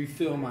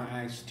refill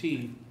my iced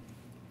tea.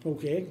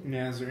 Okay.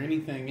 Now, is there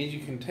anything, as you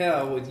can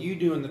tell, with you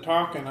doing the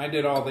talking, I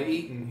did all the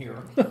eating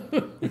here.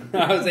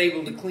 I was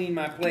able to clean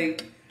my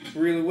plate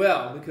really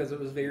well because it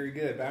was very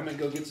good. But I'm going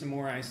to go get some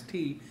more iced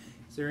tea.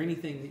 Is there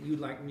anything that you'd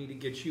like me to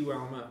get you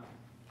while I'm up?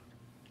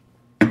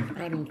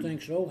 I don't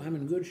think so. I'm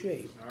in good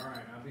shape. All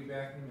right, I'll be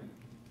back in a minute.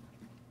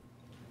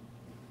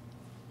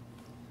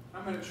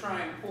 I'm going to try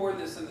and pour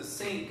this in the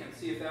sink and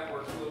see if that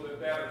works a little bit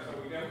better so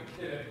we don't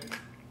hit it.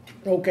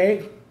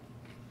 Okay.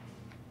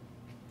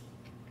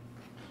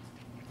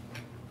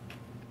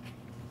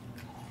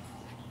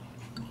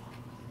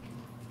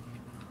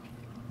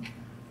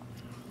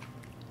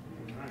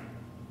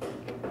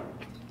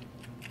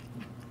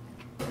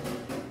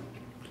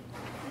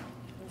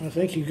 I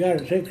think you got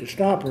to take the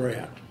stopper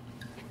out.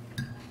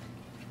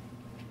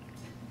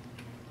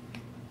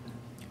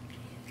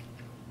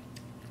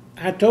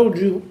 I told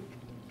you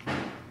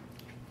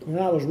when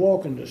I was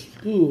walking to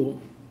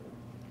school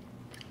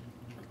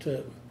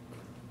to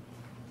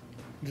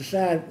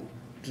decide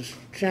to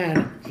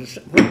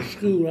what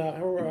school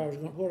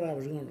what I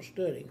was going to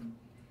study.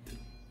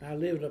 I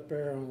lived up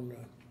there on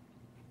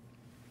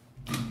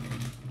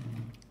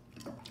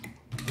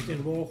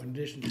in walking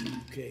distance to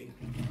UK.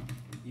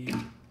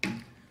 Yeah.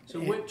 So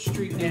what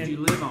street did you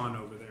live on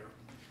over there?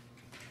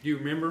 Do you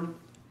remember?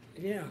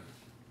 Yeah.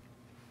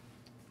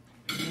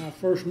 My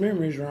first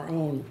memories are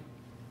on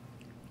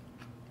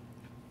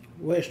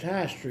West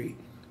High Street.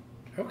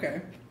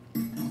 Okay.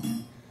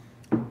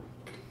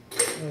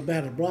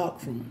 About a block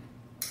from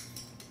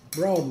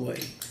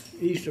Broadway,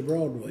 east of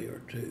Broadway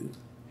or two.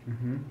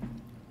 Mm-hmm.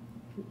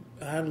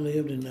 I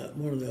lived in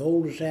one of the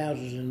oldest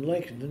houses in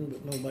Lexington,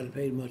 but nobody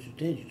paid much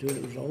attention to it.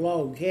 It was a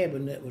log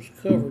cabin that was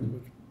covered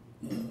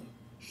with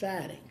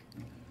siding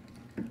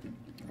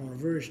on a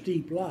very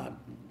steep lot.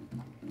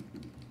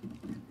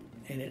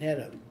 And it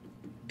had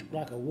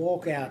like a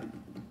walkout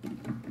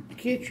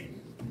kitchen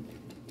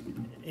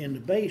in the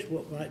base,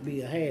 what might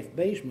be a half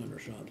basement or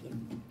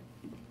something.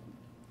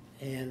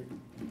 And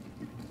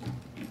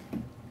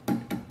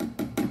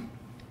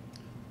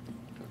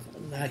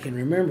I can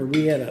remember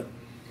we had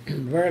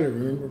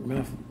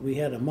we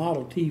had a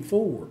Model T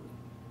Ford,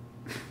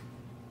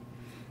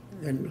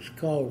 and it was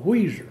called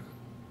Wheezer,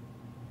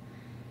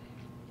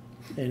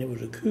 and it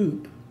was a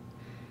coupe,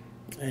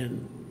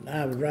 and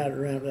I would ride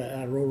around.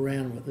 I rode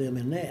around with them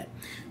in that.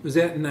 Was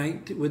that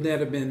would that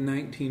have been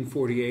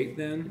 1948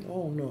 then?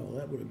 Oh no,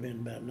 that would have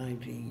been about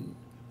 19.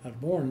 I was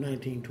born in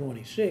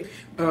 1926.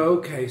 Oh,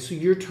 okay. So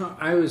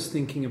I was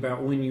thinking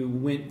about when you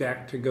went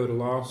back to go to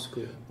law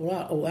school.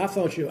 Well, I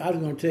thought I was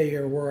going to tell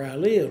you where I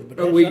lived.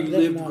 But where you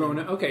lived growing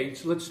up. Okay,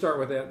 so let's start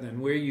with that then.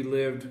 Where you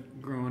lived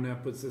growing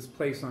up was this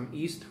place on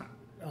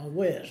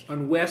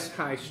on West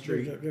High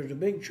Street. There's a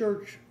big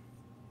church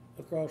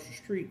across the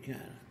street, kind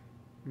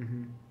of.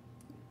 Mm-hmm.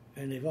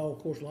 And they've of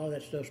course, a lot of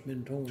that stuff's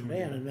been torn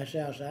down, and that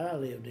house that I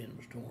lived in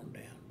was torn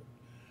down.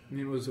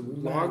 And it was a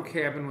log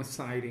cabin with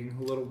siding,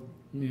 a little,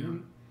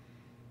 mm-hmm.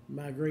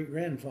 My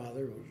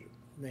great-grandfather was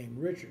named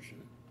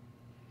Richardson,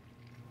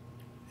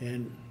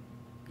 and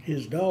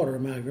his daughter,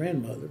 my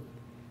grandmother,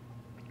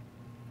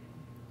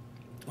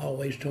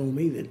 always told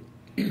me that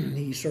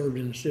he served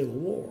in the Civil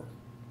War.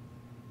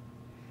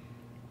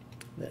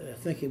 I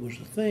think it was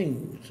a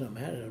thing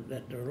somehow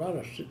that there were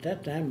at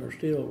that time there were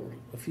still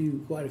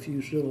quite a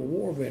few Civil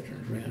War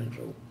veterans around, and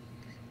so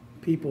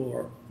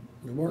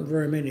there weren't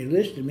very many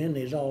enlisted men.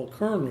 They was all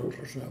colonels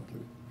or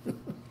something,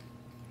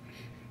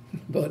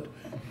 but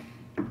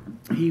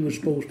he was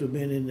supposed to have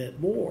been in that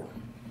war.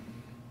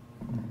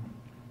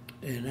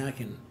 And I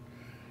can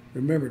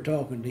remember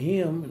talking to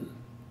him, and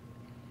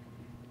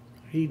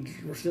he'd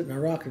sit in a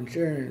rocking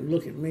chair and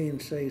look at me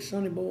and say,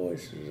 "Sonny boy,"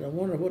 says, "I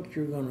wonder what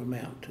you're going to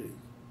amount to."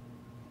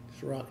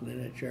 Just rocking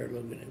in that chair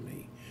looking at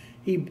me.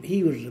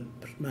 He was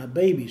my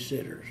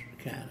babysitters,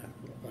 kind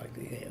of, like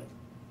they have.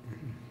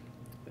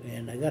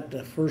 And I got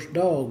the first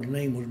dog, his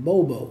name was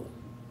Bobo.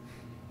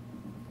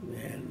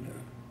 And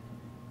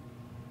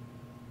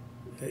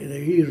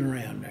he was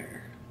around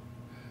there.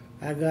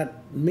 I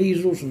got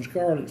measles and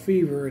scarlet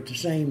fever at the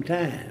same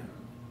time,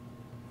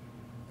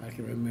 I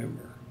can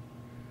remember.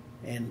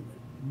 And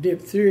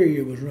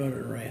diphtheria was running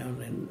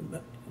around.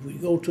 And if we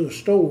go to a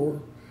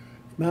store,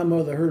 if my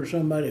mother heard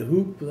somebody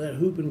whoop with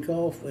that whooping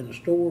cough in the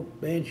store,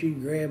 man, she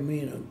grabbed me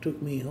and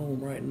took me home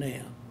right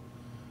now.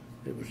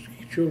 It was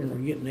children were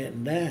getting that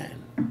and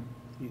dying.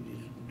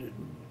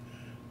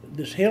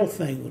 This health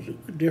thing was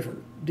a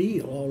different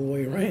deal all the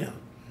way around.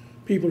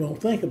 People don't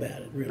think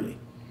about it really,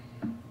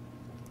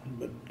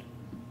 but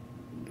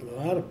a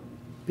lot of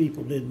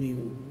people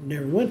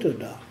never went to a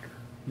doctor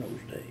in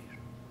those days.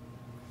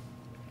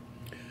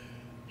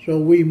 So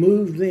we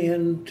moved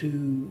then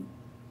to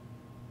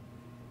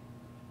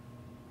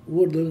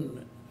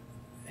Woodland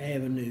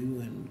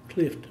Avenue in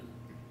Clifton,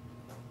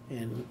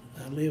 and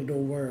I lived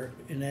over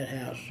in that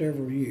house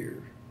several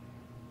years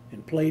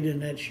and played in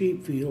that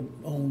sheep field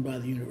owned by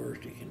the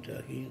University of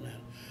Kentucky, and I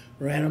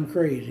ran them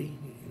crazy.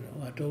 You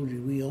know, I told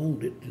you we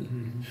owned it,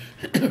 and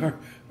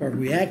or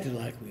we acted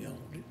like we owned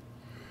it.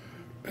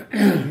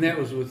 And that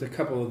was with a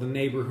couple of the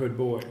neighborhood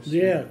boys.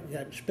 Yeah,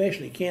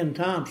 especially Ken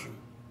Thompson.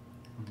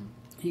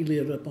 He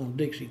lived up on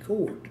Dixie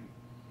Court.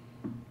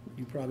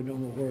 You probably don't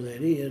know where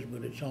that is,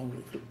 but it's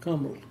on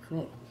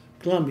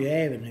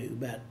Columbia Avenue,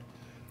 about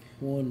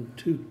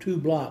two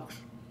blocks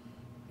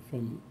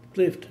from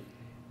Clifton.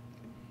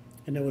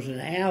 And there was an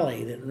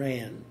alley that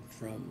ran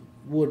from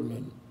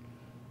Woodland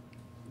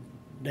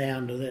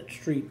down to that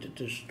street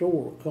that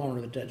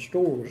corner that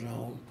store was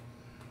on.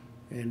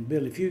 And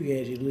Billy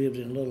Fugazi lived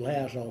in a little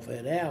house off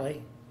that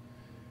alley.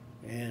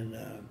 And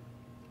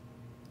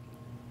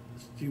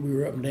we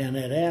were up and down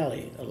that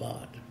alley a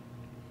lot.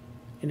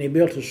 And they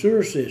built a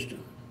sewer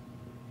system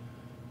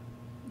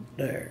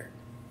there.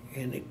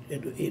 And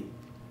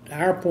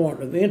our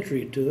point of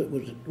entry to it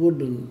was at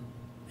Woodland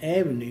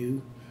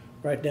Avenue,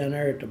 right down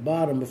there at the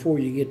bottom before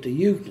you get to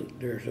Euclid.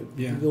 If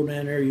you go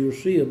down there, you'll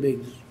see a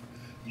big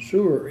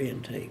sewer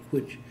intake,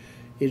 which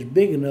is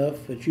big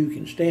enough that you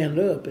can stand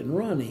up and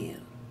run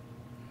in.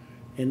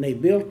 And they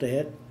built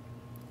that.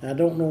 I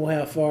don't know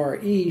how far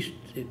east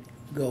it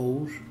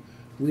goes.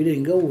 We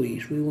didn't go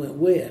east, we went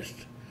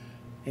west.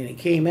 And it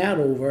came out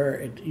over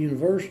at the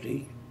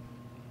university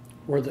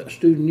where the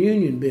student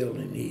union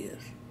building is.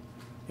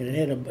 And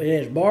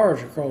it has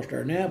bars across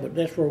there now, but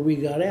that's where we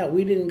got out.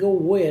 We didn't go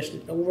west.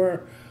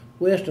 Over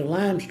west of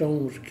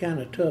Limestone was a kind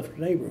of tough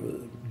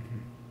neighborhood.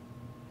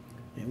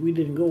 And we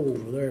didn't go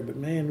over there, but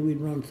man, we'd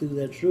run through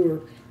that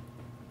sewer.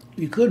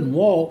 You couldn't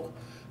walk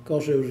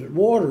because there was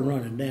water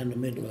running down the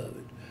middle of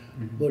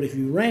it. But if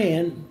you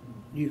ran,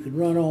 you could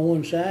run on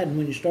one side, and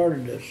when you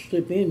started to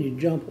slip in, you'd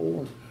jump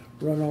over and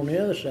run on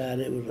the other side.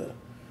 It was a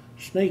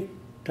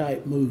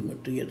snake-type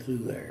movement to get through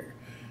there.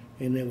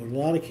 And there was a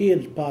lot of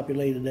kids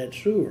populated that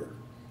sewer.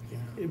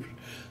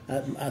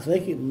 Yeah. I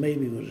think it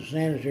maybe was a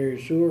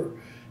sanitary sewer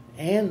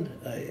and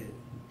a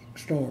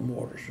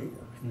stormwater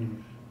sewer.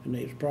 And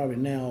it's probably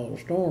now all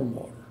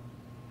stormwater.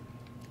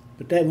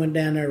 But that went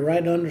down there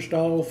right under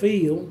Stall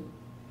Field.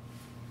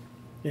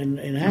 And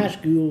in high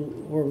school,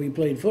 where we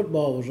played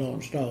football, was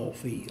on Stall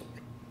Field.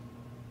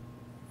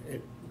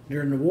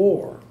 During the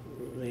war,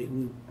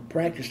 we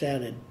practiced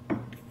out at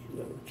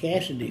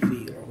Cassidy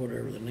Field, or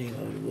whatever the name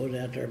of it was,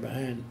 out there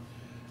behind.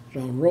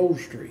 It's on Rose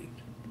Street.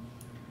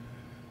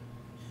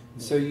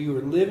 So you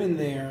were living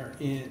there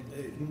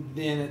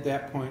then at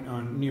that point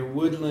near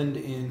Woodland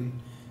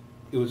in,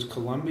 it was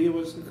Columbia,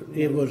 was it?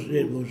 It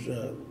was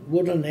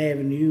Woodland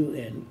Avenue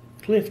and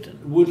Clifton.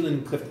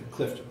 Woodland,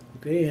 Clifton.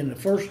 Okay, and the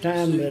first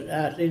time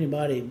that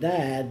anybody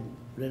died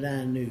that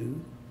I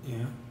knew,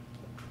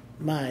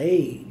 my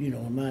age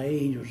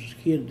was this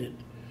kid that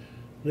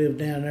lived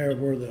down there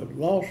where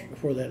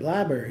that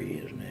library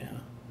is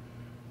now,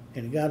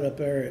 and got up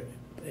there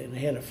and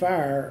had a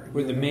fire.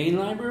 Where the main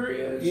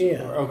library is?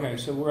 Yeah. Okay,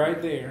 so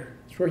right there.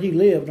 That's where he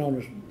lived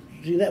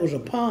see, that was a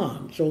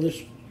pond, so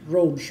this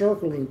road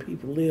circled and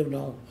people lived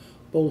on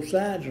both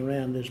sides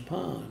around this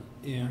pond.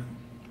 Yeah.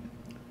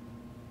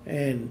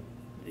 And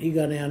he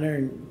got down there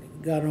and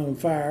got on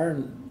fire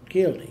and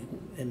killed him.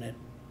 And that,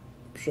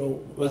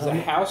 so was the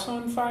house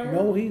on fire?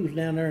 No, he was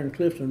down there in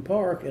Clifton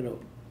Park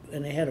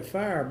and they had a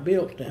fire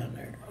built down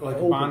there. Like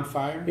a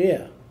bonfire?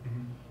 Yeah.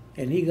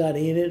 And he got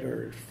in it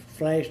or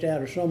flashed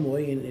out or some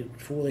way, and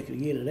before they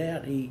could get it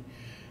out, he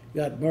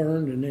got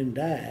burned and then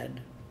died.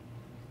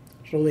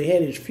 So they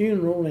had his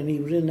funeral, and he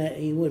was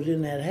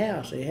in that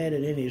house. They had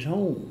it in his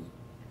home,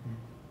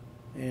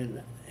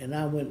 and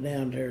I went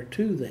down there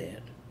to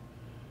that,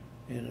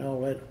 and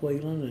all that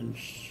wailing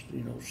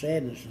and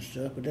sadness and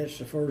stuff. But that's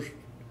the first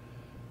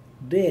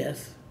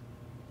death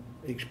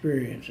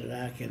experience that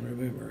I can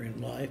remember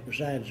in life,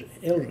 besides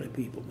elderly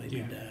people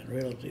maybe dying,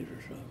 relatives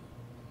or something.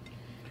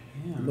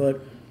 Yeah.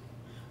 But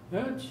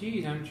oh,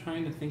 geez, I'm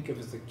trying to think of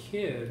as a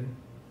kid.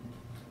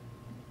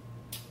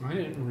 I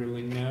didn't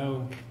really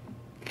know.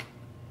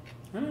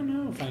 I don't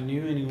know if I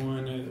knew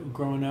anyone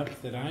growing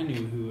up that I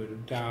knew who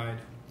had died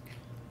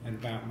at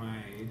about my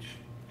age.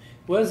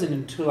 It wasn't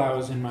until I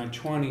was in my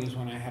 20s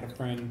when I had a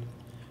friend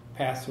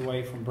pass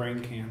away from brain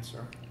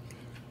cancer.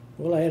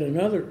 well, I had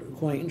another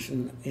acquaintance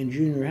in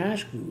junior high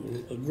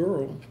school, a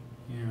girl.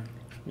 Yeah.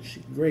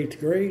 She eighth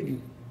grade.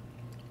 And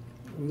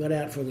we got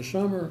out for the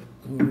summer,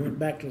 and we went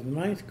back to the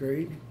ninth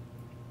grade.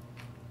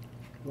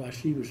 While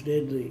she was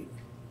deadly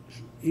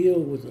ill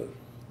with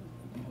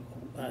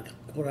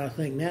what I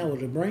think now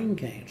was a brain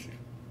cancer,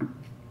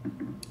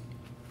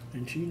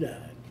 and she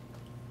died.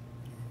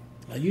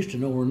 I used to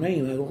know her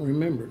name. I don't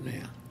remember it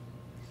now.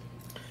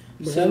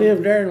 But I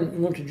lived there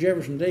and went to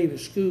Jefferson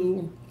Davis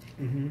School.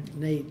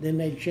 Mm-hmm. Then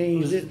they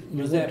changed it.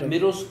 Was that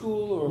middle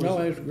school or no?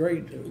 was It was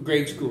grade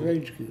grade school.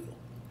 Grade school.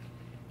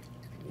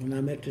 And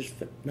I met this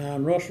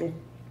Don Russell,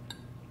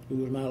 who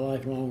was my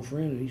lifelong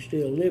friend, and he's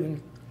still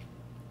living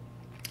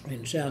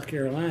in South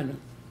Carolina.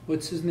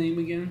 What's his name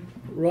again?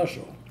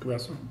 Russell.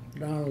 Russell.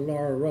 Donald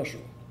Laura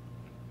Russell.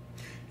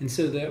 And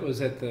so that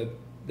was at the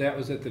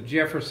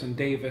Jefferson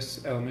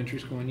Davis Elementary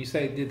School. And you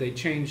say, did they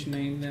change the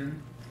name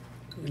then?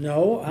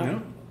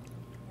 No,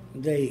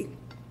 they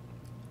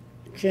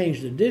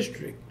changed the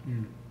district,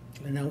 and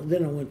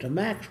then I went to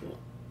Maxwell,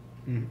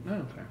 Oh,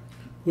 okay.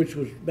 which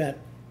was about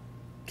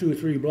 2 or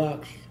 3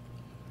 blocks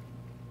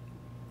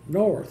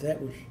north.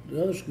 That was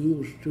the other school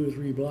was 2 or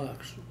 3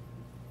 blocks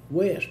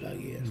west, I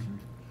guess.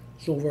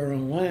 It's over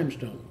on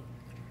Limestone,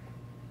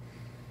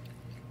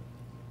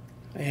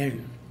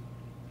 and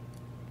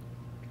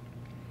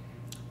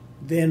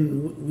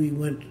then we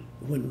went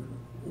when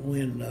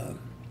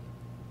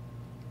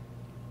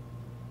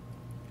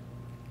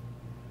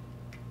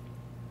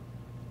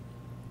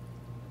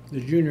the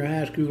junior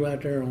high school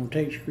out there on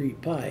Tate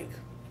Street Pike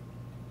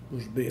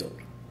was built.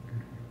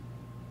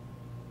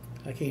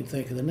 I can't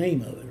think of the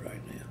name of it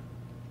right now.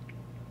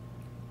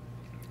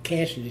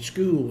 Cassidy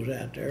School was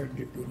out there,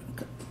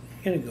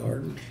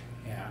 kindergarten.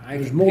 Yeah, It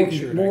was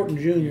Morton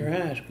Junior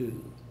High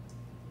School.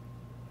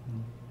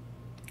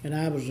 And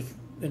I was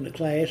in the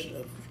class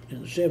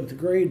in the 7th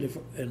grade,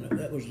 and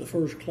that was the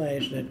first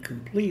class that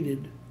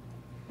completed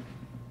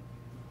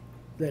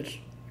that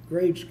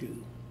grade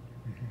school.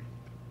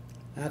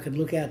 I could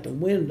look out the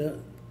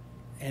window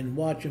and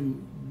watch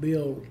them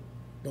build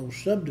those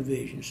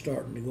subdivisions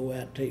starting to go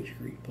out Tate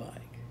Street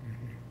Pike.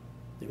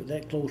 They were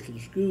that close to the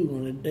school,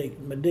 and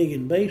they'd dig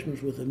in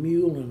basements with a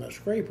mule and a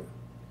scraper.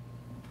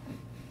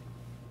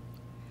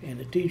 And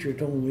the teacher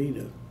told me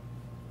to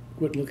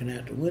quit looking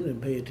out the window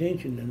and pay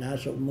attention, and I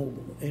was so more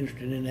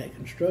interested in that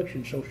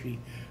construction, so she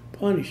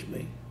punished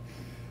me,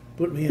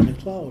 put me in the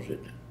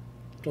closet,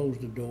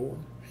 closed the door,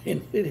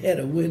 and it had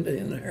a window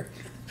in there.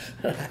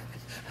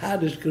 I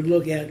just could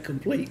look at it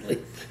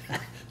completely.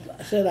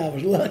 I said I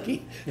was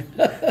lucky.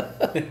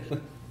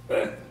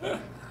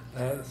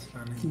 That's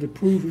funny. The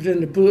proof was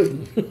in the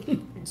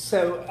pudding.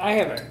 So I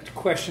have a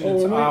question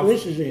that's off.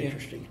 This is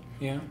interesting.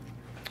 Yeah.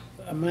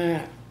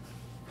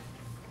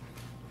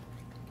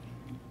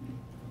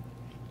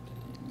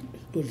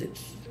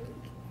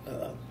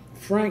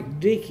 Frank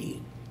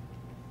Dickey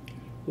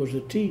was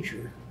a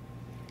teacher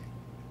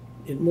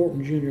at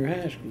Morton Junior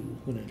High School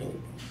when it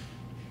opened.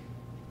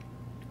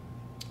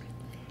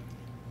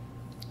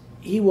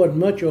 He wasn't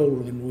much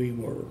older than we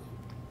were.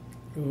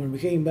 When we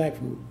came back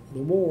from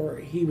the war,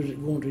 he was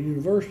going to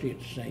university at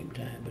the same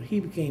time, but he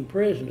became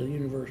president of the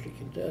University of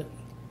Kentucky.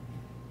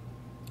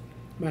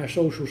 My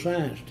social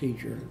science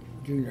teacher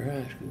at junior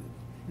high school.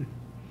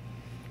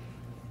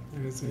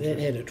 That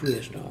had a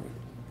twist on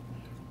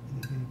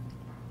it.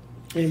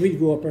 Mm-hmm. And we'd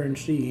go up there and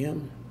see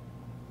him.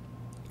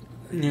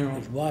 You know,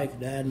 his wife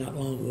died not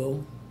long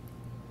ago.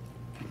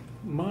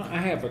 I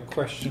have a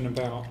question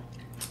about,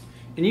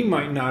 and you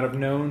might not have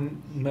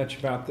known much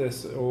about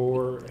this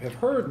or have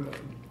heard,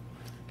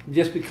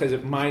 just because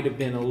it might have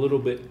been a little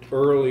bit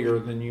earlier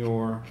than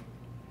your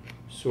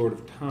sort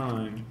of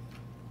time,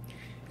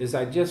 is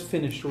I just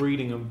finished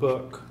reading a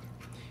book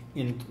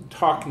in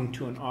talking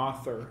to an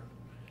author.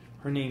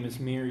 Her name is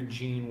Mary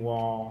Jean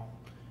Wall,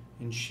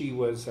 and she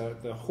was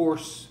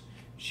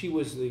she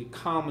was the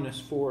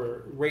columnist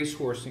for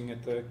racehorsing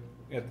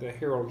at the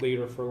Herald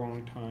Leader for a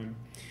long time.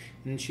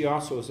 And she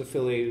also is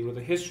affiliated with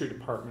the history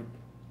department.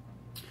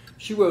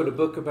 She wrote a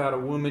book about a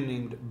woman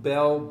named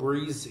Belle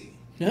Breezy.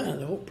 Yeah,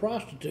 the whole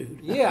prostitute.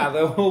 Yeah,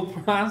 the whole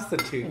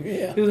prostitute.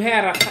 Yeah. Who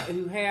had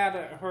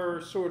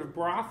her sort of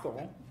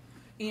brothel,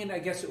 and I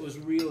guess it was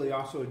really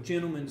also a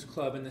gentleman's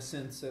club in the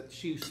sense that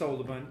she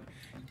sold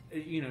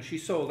she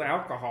sold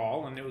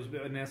alcohol, and it was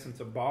in essence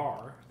a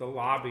bar, the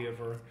lobby of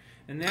her,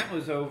 and that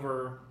was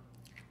over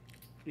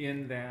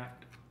in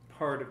that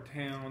part of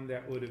town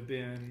that would have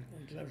been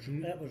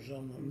that was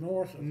on the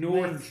north of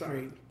Main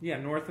Street. Yeah,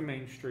 north of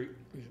Main Street.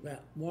 It was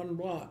about 1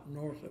 block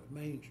north of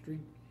Main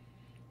Street,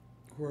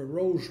 where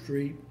Rose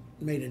Street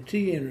made a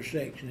T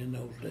intersection in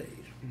those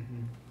days.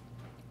 Mm-hmm.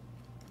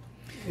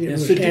 It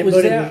was, so and, was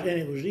but that,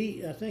 it was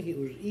I think it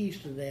was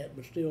east of that,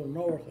 but still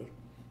north of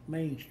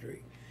Main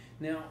Street.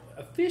 now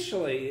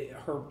officially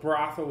her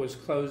brothel was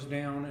closed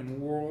down in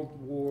World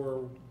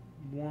War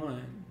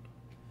One,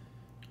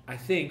 I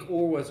think,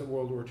 or was it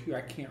World War II?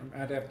 I can't.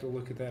 I'd have to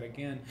look at that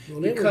again.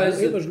 Well, because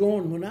it was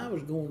going when I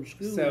was going to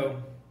school.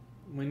 So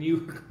when you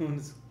were going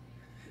to,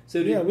 so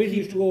yeah, we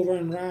used to go over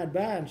and ride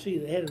by and see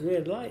they had a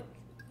red light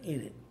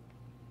in it.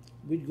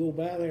 We'd go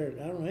by there.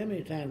 I don't know how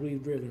many times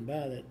we've driven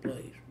by that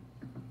place.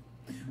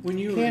 When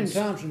you Ken were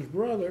Thompson's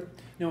brother.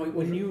 No,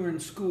 when you were in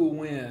school,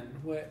 when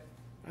what?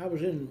 I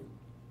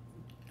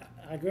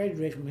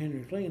graduated from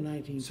Henry Clay in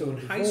 1944. So in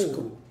high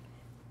school.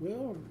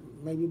 Well,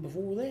 maybe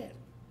before that.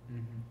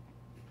 Mm-hmm.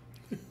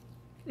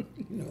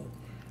 You know.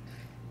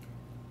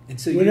 And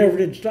so we never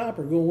did stop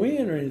or go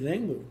in or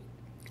anything,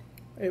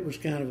 but it was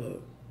kind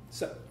of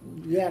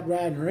you out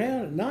riding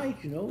around at night,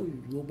 you know,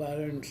 you'd go by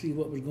there and see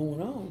what was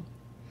going on.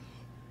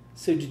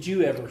 So did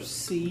you ever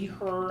see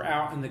her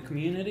out in the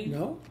community?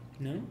 No.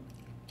 No?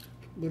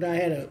 But I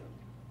had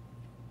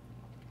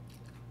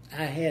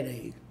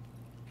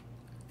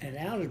an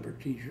algebra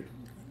teacher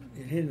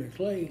at Henry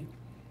Clay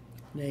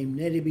named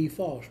Nettie B.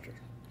 Foster.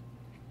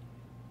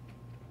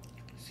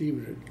 She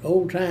was an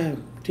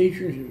old-time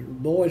teacher. The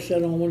boys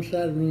sat on one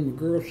side of the room, the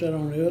girls sat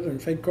on the other, and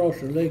if they'd cross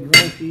their legs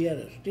wrong, she had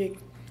a stick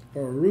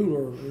or a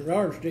ruler or a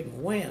yardstick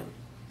and wham.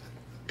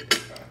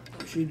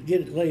 She'd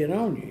get it, lay it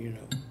on you, you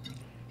know.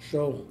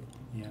 So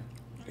yeah,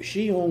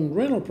 she owned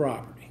rental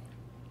property.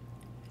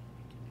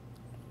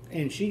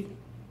 And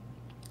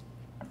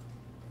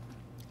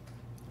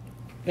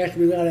after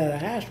we got out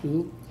of high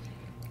school,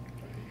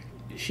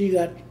 she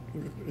got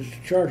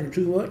charging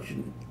too much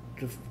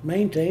to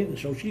maintain it, and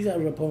so she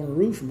got up on the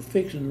roof and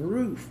fixing the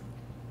roof.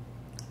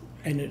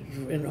 And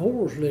the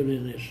whores lived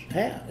in this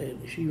house.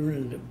 And she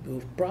rented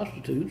those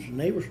prostitutes, and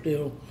they were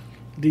still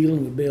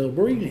dealing with Bell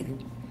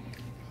breeding.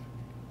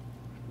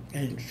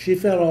 And she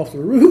fell off the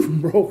roof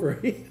and broke her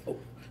hip.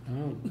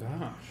 Oh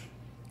gosh!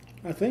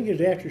 I think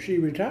it's after she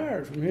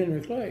retired from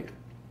Henry Clay.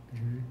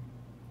 Mm-hmm.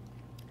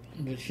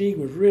 But she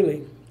was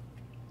really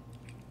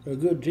a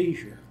good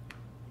teacher.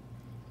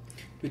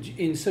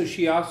 And so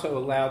she also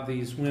allowed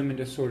these women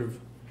to sort of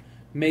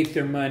make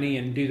their money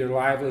and do their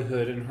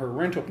livelihood in her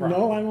rental property.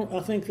 No, I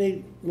think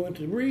they went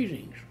to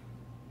Breezing's.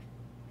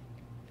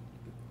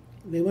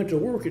 They went to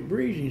work at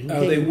Breezing's.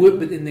 Oh, they would,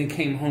 but then they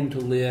came home to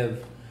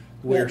live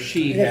where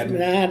she had.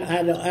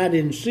 I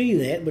didn't see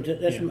that, but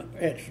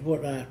that's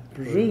what I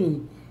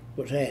presume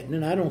was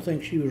happening. I don't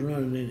think she was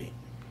running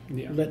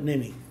letting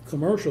any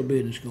commercial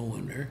business go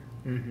in there.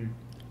 Mm-hmm.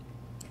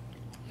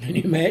 Can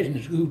you imagine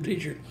a school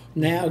teacher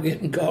now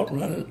getting caught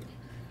running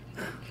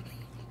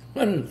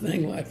a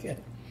thing like that?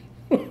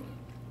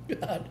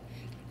 God,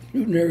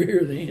 you'd never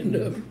hear the end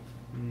of it.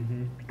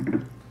 Mm-hmm.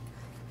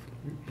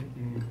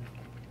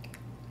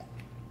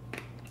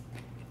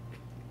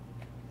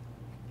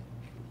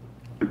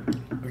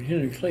 But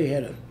Henry Clay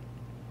had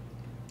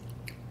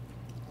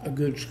a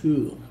good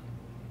school.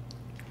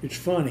 It's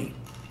funny.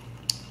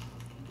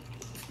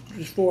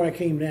 Just before I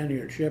came down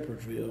here at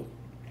Shepherdsville,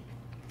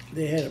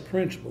 they had a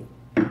principal.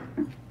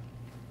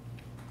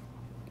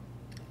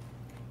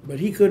 But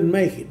he couldn't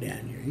make it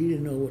down here. He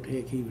didn't know what the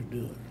heck he was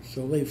doing.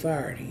 So they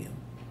fired him.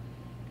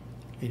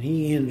 And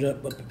he ends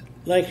up at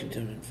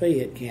Lexington in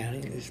Fayette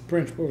County as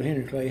principal of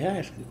Henry Clay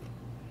High School.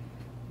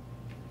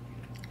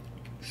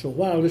 So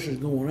while this is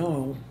going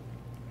on,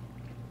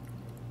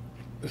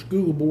 the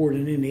school board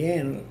in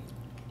Indiana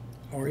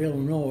or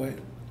Illinois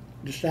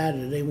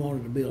decided they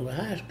wanted to build a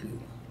high school.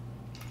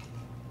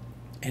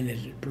 And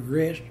as it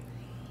progressed,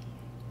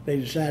 they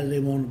decided they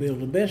wanted to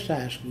build the best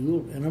high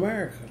school in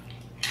America.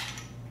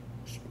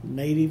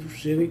 Native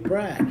civic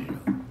pride, you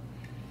know.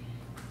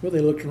 Well, they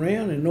looked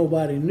around and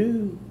nobody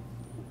knew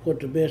what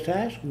the best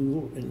high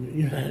school in the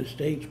United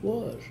States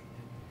was.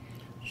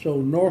 So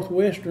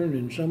Northwestern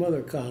and some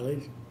other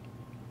college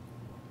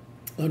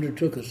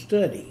undertook a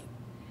study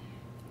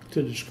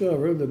to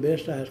discover the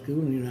best high school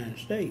in the United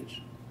States.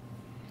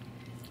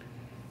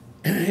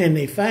 And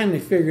they finally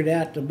figured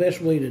out the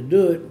best way to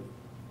do it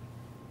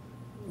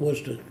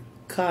was to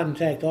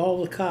contact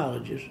all the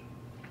colleges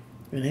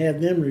and have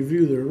them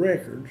review their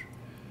records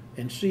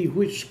and see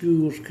which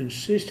schools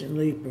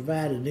consistently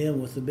provided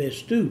them with the best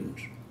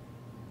students.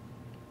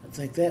 I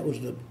think that was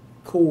the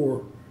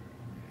core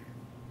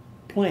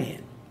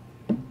plan.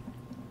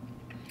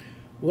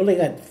 Well, they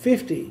got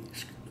 50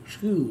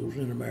 schools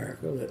in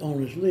America that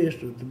on this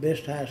list of the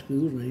best high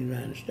schools in the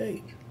United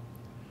States.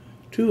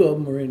 2 of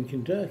them were in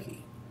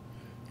Kentucky.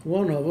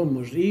 One of them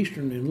was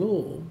Eastern in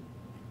Louisville,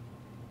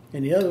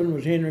 and the other one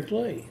was Henry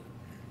Clay.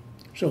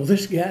 So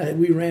this guy that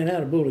we ran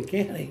out of Bullitt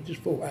County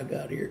just before I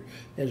got here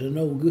as a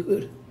no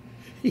good,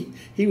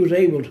 he was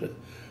able to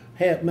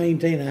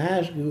maintain a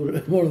high school that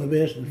was one of the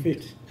best in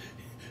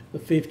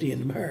 50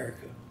 in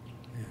America.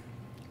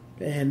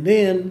 Yeah. And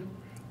then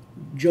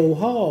Joe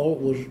Hall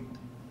was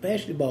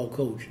basketball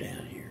coach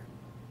down here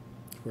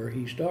where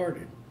he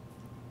started.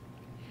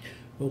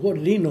 But what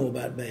did he know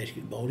about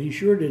basketball? He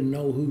sure didn't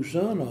know whose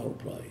son ought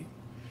to play.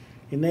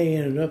 and they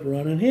ended up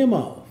running him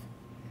off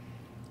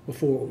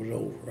before it was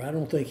over. I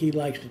don't think he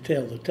likes to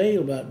tell the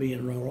tale about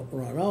being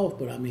run off,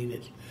 but I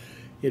mean,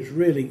 it's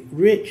really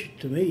rich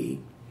to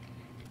me.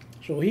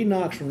 So he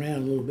knocks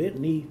around a little bit,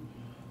 and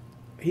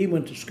he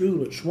went to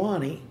school at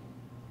Swanee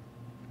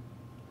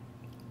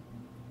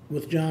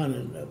with John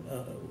and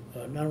I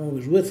don't know who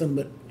was with them,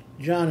 but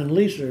John and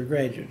Lisa are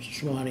graduates of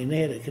Swanee, and they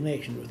had a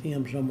connection with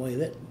him some way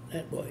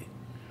that way.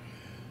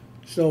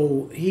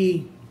 So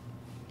he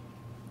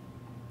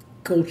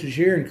coaches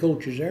here and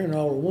coaches there, and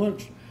all at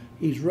once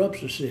he's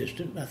Rupp's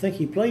assistant. I think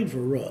he played for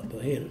Rupp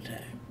ahead of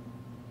time,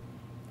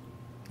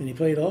 and he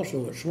played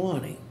also at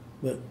Swanee.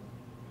 But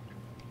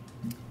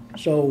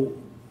so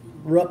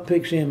Rupp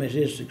picks him as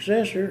his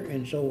successor,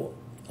 and so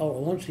all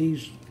at once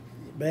he's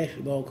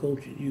basketball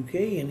coach at UK,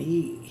 and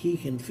he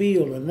can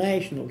field a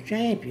national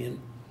champion,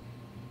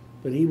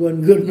 but he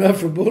wasn't good enough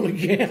for Bullock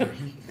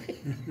County.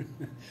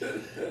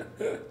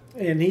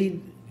 And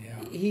he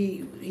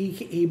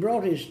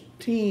brought his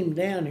team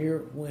down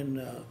here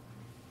when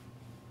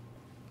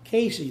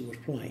Casey was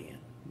playing.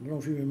 I don't know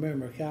if you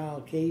remember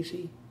Kyle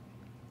Casey.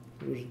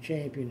 He was a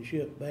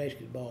championship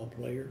basketball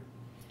player.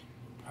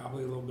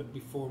 Probably a little bit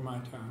before my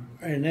time.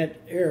 In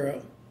that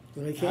era,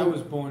 when they came, I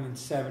was born in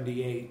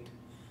 '78,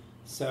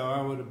 so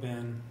I would have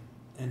been,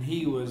 and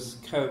he was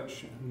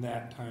coach in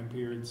that time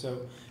period, so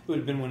it would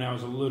have been when I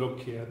was a little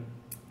kid.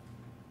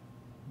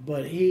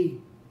 But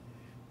he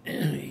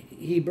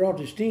brought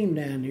his team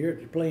down here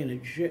to play in a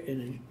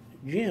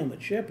gym at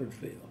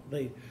Shepherdsville.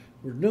 They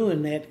were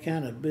doing that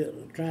kind of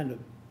bit, trying to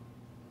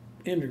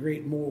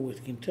integrate more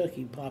with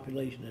Kentucky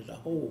population as a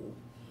whole.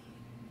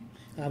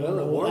 I don't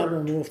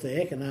know if the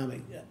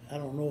economic, I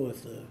don't know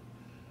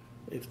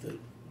if the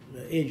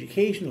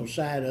educational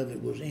side of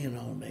it was in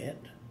on that.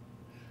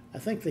 I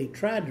think they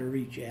tried to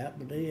reach out,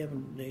 but they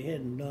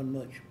hadn't done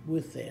much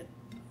with that.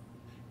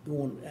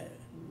 Going,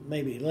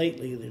 maybe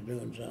lately they're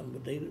doing something,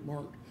 but they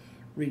weren't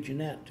reaching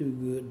out too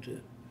good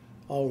to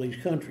all these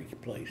country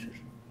places,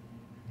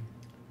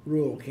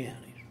 rural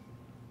counties.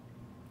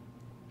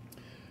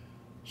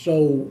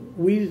 So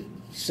we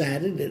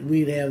decided that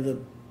we'd have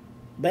the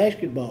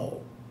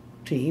basketball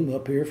team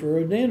up here for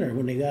a dinner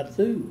when they got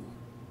through,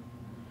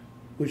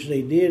 which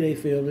they did. They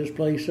filled this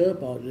place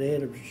up. They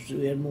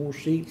had more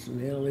seats,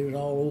 and hell, they was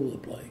all over the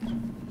place.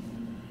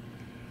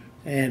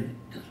 And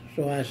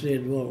so I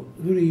said, well,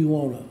 who do you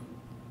want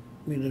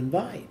me to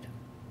invite?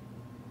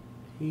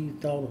 He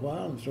thought a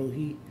while, and so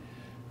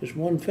this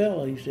one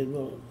fella, he said,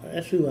 well,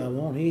 that's who I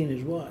want, he and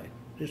his wife.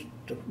 Just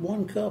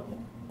one couple.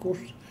 Of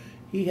course,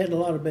 he had a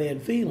lot of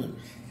bad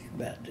feelings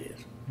about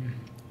this. Mm-hmm.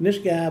 And this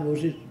guy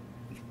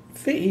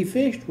he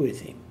fished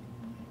with him.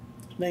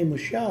 His name was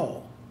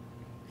Shaw,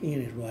 he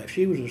and his wife.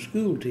 She was a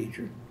school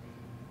teacher.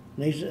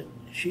 And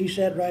she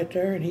sat right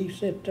there, and he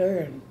sat there,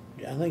 and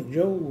I think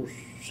Joe was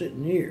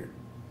sitting here.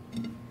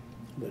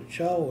 But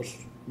Shaw's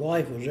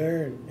wife was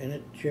there in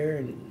that chair,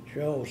 and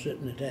Shaw was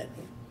sitting at that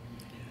one.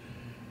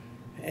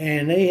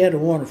 And they had a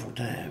wonderful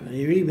time. And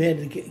they even had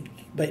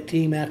the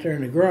team out there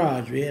in the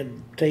garage. We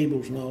had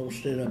tables and all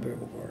set up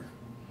everywhere.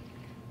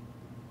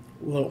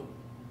 Well,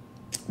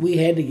 we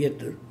had to get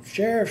the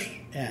sheriffs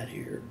out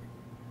here.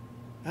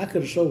 I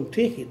could have sold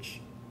tickets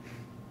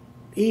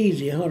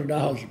easy,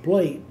 $100 a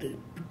plate,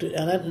 and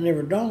that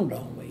never dawned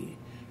on me,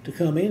 to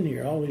come in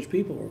here. All these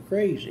people were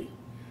crazy.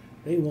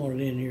 They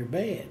wanted in here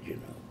bad, you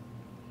know.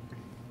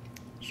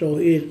 So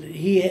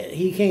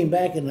he came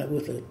back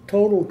with a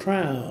total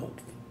triumph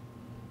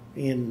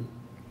in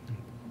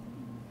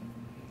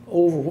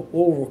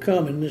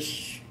overcoming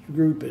this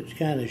group that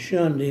kind of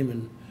shunned him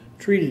and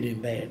treated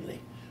him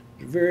badly.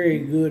 It's a very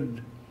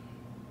good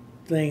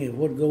thing of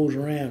what goes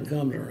around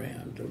comes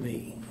around to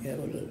me. That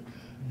was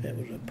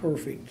a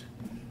perfect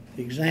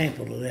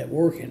example of that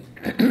working.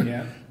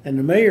 Yeah. And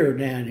the mayor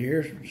down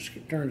here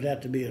turns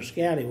out to be a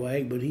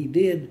scallywag, but he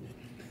did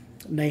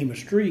name a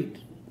street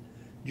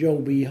Joe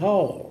B.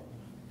 Hall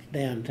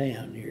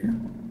downtown here.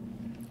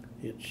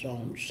 It's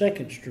on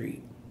 2nd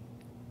Street,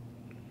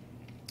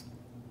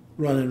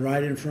 running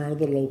right in front of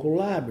the local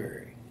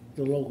library.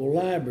 The local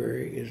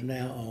library is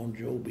now on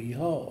Joe B.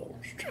 Hall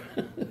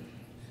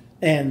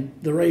and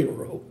the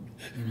railroad.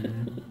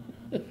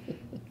 Mm-hmm.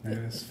 That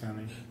is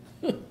funny.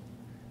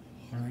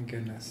 My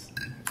goodness.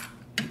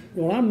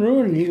 Well, I'm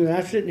ruining you.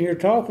 I'm sitting here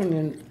talking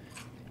and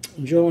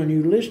enjoying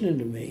you listening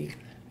to me.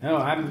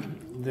 No,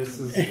 this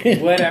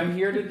is what I'm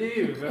here to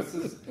do.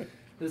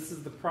 This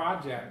is the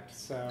project.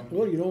 So.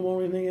 Well, you don't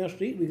want anything else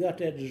to eat? We got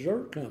that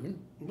dessert coming.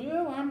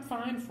 Well, I'm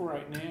fine for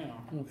right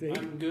now. Okay.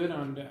 I'm good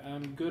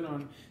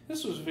on.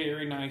 This was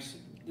very nice.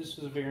 This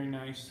was a very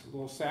nice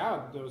little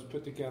salad that was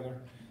put together.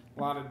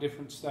 A lot of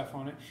different stuff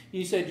on it.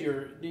 You said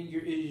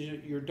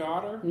your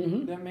daughter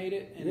mm-hmm. that made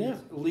it, and yeah.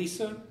 It's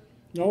Lisa.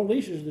 No,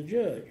 Lisa's the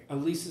judge.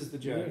 Lisa's the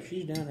judge. Yeah,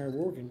 she's down there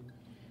working.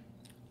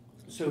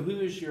 So who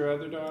is your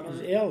other daughter?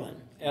 It's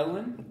Ellen.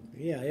 Ellen?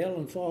 Yeah,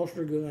 Ellen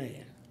Foster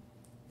Givhan.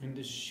 And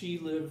does she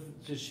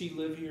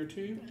live here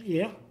too?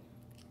 Yeah.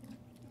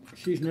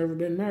 She's never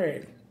been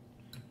married.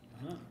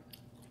 Huh.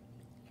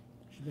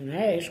 She's been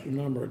asked a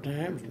number of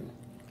times.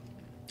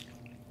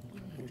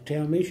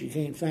 tell me she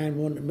can't find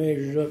one that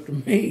measures up to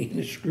me and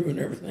it's screwing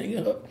everything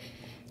up.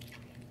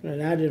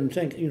 And I didn't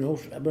think,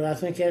 but I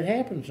think that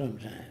happens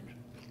sometimes.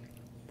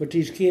 But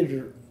these kids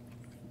are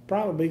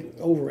probably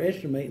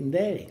overestimating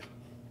Daddy.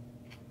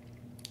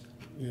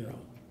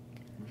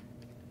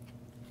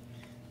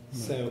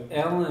 So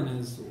Ellen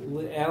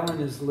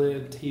has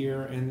lived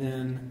here, and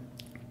then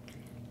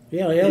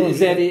yeah, Ellen.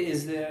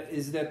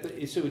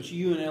 So it's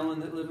you and Ellen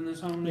that live in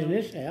this home now? In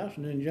this house,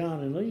 and then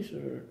John and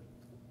Lisa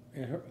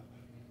are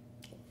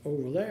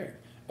over there.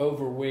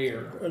 Over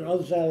where? On the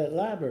other side of that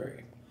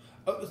library.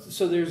 Oh,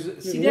 so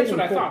that's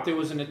what I thought. There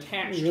was an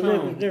attached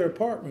home. There are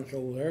apartments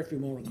over there, if you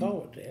want to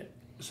call it that.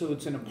 So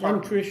it's an apartment.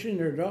 And Christian,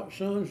 their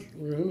son's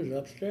room is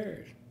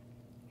upstairs.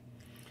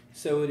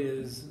 So it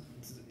is.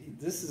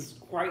 This is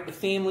quite the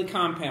family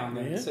compound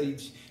then. Yeah. So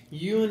it's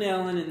you and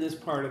Ellen in this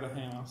part of the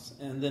house,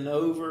 and then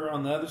over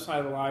on the other side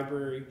of the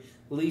library,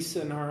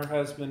 Lisa and her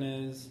husband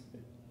is.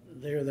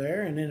 They're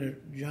there, and then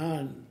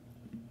John,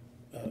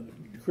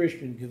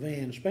 Christian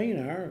Givhan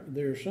Spainhour,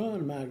 their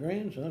son, my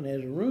grandson,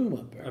 has a room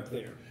up there. Up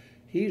there.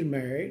 He's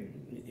married,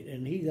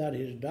 and he got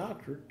his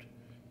doctorate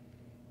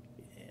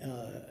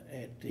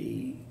at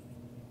the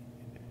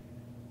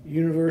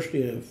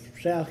University of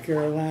South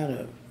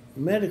Carolina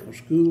Medical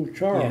School,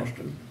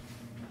 Charleston,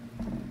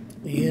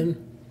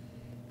 in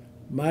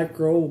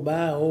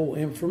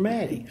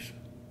microbioinformatics.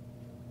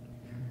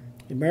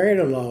 He married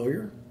a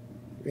lawyer,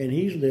 and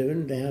he's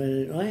living down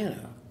in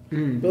Atlanta.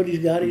 But he's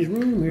got his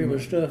room here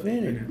with stuff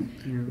in it.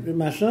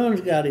 My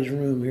son's got his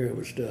room here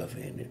with stuff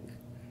in it.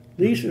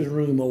 Lisa's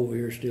room over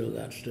here still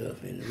got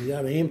stuff in it. We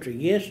got an empty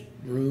guest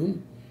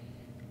room,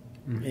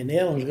 and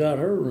Ellen's got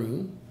her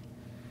room.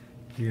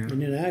 Yeah.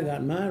 And then I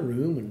got my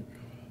room, and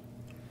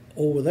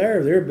over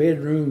there, their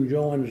bedroom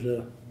joins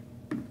the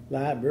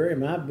library.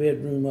 My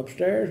bedroom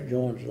upstairs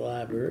joins the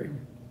library.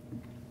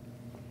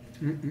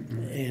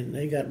 And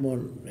they got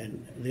one,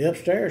 and the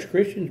upstairs,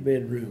 Christian's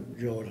bedroom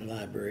joins the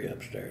library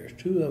upstairs.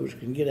 Two of us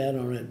can get out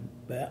on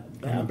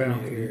that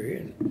balcony area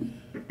and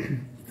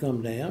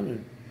come down.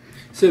 And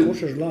so, of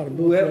course, there's a lot of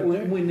books up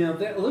there. Now,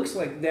 that looks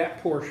like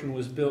that portion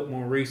was built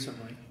more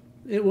recently.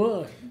 It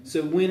was.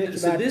 So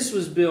this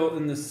was built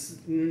in the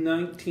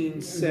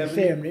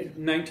 1970s.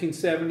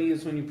 1970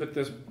 is when you put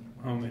this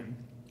home in.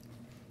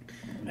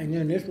 And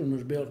then this one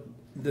was built.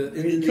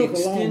 It took a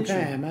long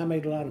time. I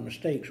made a lot of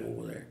mistakes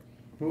over there.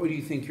 What do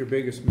you think your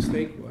biggest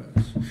mistake was?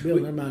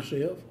 Building it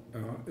myself.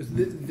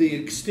 The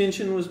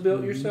extension was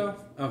built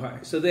yourself? Okay,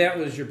 so that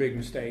was your big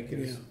mistake.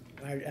 Yeah,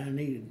 I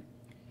needed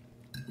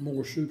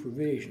more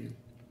supervision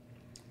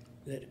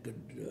that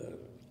could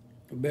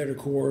better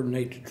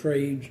coordinate the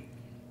trades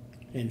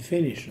and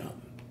finish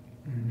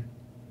something.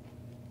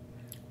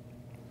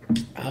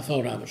 I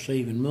thought I was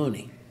saving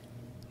money.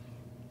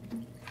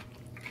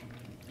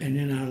 And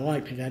then I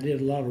liked it. I did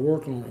a lot of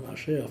work on it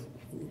myself.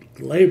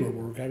 Labor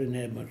work, I didn't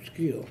have much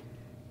skill.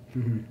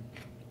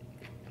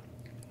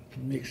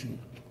 Mixing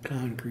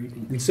concrete.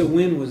 And so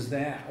when was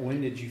that?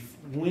 When did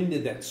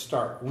that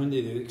start? When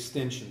did the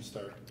extension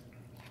start?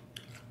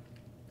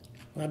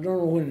 I don't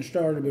know when it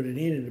started, but it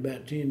ended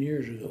about 10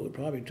 years ago. It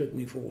probably took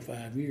me 4 or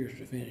 5 years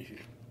to finish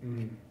it.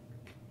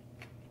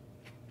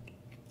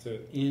 So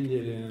it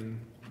ended in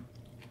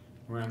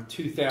around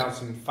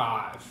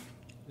 2005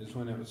 is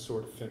when it was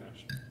sort of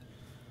finished.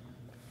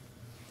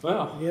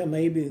 Well, yeah,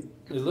 maybe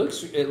it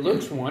looks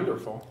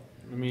wonderful.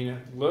 I mean,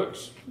 it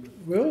looks.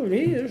 Well, it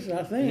is,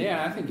 I think.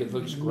 Yeah, I think it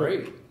looks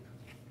great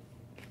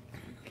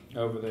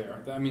over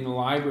there. I mean, the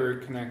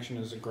library connection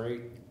is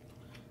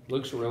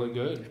looks really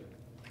good.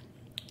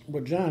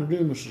 But John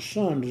Dumas'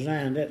 son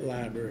designed that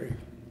library.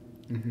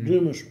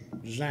 Dumas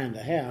designed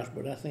the house,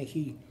 but I think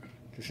he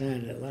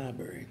designed that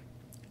library.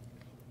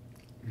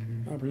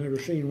 I've never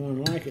seen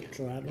one like it,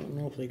 so I don't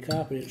know if they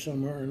copied it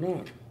somewhere or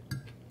not.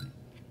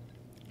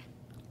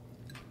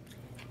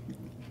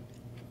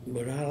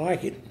 But I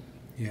like it.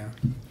 Yeah.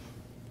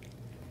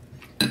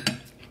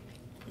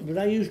 But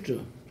I used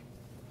to,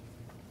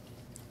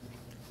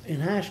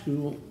 in high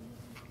school,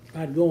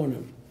 I'd go in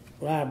the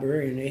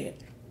library and they had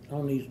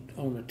on the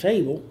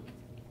table,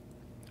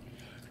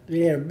 they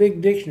had a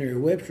big dictionary,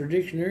 Webster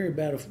dictionary,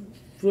 about a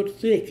foot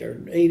thick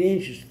or 8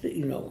 inches,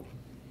 And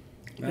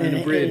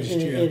abridged,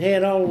 and it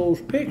had all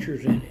those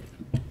pictures in it.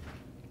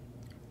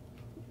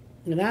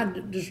 And I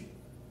just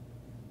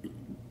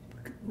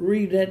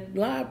read that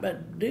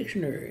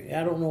dictionary.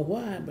 I don't know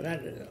why, but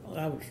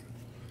I was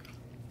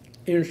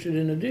interested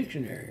in the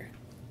dictionary.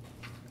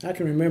 I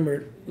can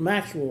remember at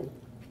Maxwell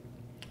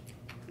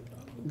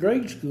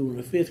grade school in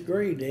the 5th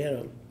grade, they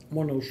had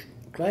one of those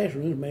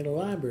classrooms made a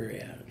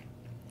library out of it.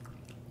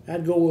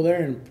 I'd go over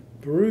there and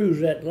peruse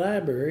that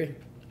library,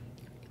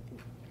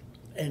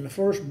 and the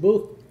first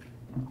book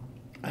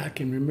I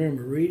can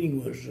remember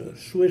reading was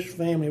Swiss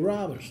Family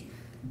Robinson.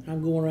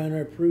 I'm going around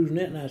there perusing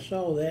it, and I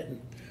saw that,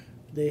 and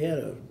they had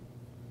a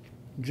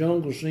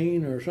jungle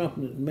scene or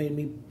something that made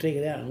me take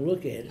it out and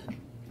look at it.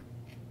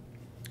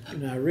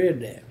 And I read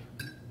that.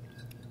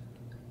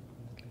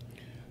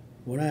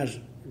 When I was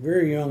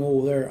very young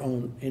over there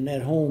in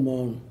that home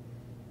on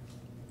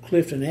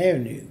Clifton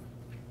Avenue,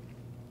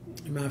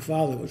 My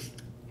father was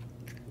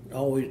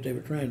always, they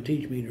were trying to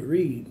teach me to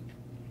read.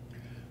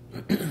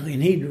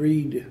 And he'd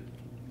read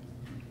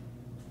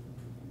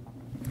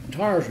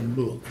Tarzan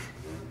books.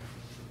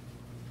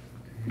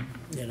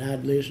 And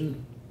I'd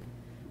listen.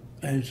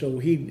 And so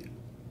he'd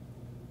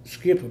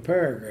skip a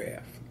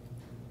paragraph.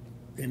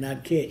 And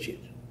I'd catch it.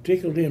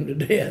 Tickled him to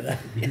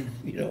death.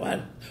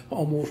 I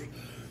almost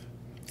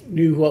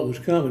knew what was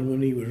coming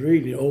when he was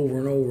reading it over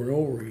and over and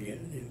over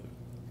again.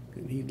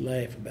 And he'd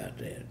laugh about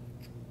that.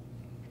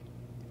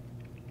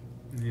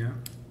 Yeah.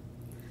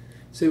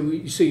 So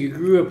you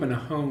grew up in a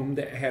home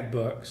that had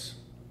books.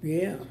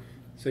 Yeah.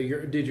 So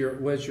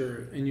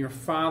your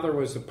father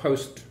was a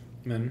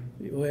postman.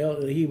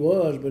 Well, he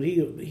was, but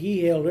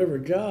he held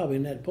every job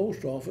in that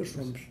post office,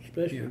 from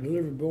special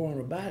delivery boy on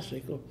a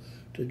bicycle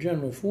to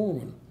general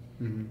foreman.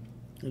 Mm-hmm.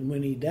 And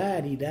when he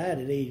died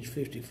at age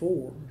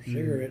 54.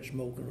 Cigarette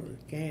smoking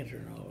with cancer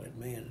and all that.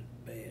 Man,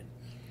 it's bad.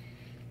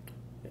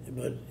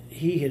 But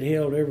he had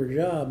held every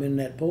job in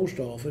that post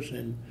office,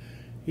 and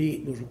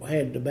he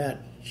had about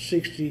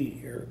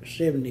 60 or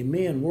 70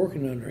 men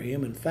working under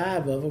him, and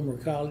 5 of them were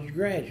college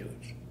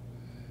graduates.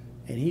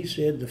 And he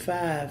said the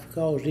 5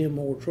 caused him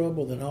more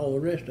trouble than all the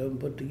rest of them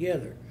put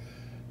together.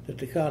 That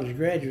the college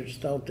graduates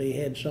thought they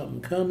had something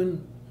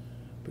coming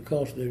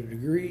because of their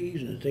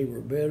degrees, and that they were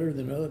better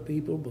than other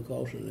people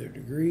because of their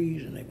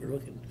degrees, and they were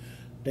looking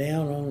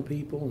down on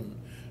people and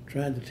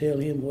trying to tell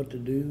him what to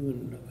do,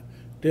 and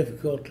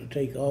difficult to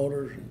take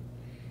orders.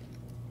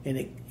 And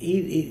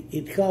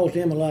it caused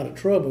him a lot of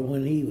trouble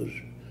when he was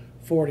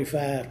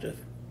 45 to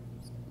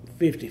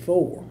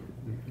 54,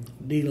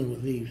 dealing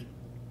with these.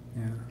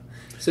 Yeah.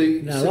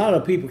 A lot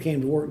of people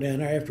came to work down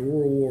there after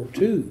World War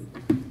II,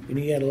 and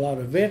he had a lot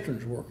of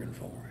veterans working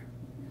for him.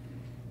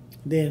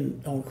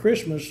 Then on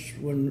Christmas,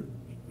 when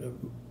the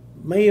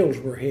mails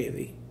were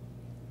heavy,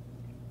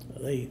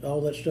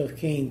 all that stuff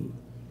came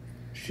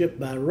shipped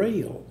by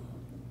rail.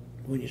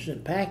 When you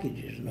sent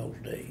packages in those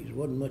days, there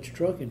wasn't much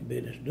trucking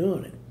business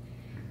doing it.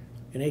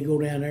 And they go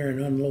down there and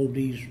unload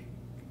these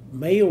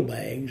mail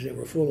bags that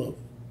were full of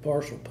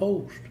parcel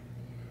post.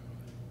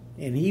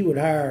 And he would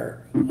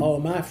hire all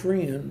my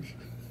friends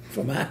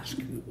from high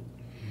school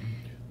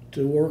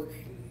to work,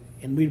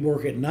 and we'd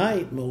work at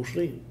night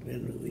mostly,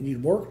 and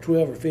you'd work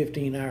 12 or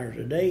 15 hours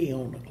a day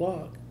on the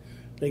clock.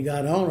 They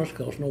got on us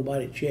because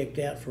nobody checked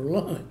out for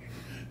lunch.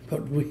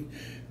 But we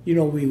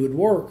would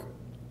work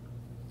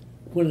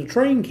when the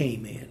train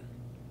came in.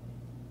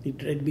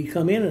 It'd be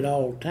come in at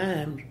all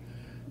times.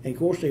 And of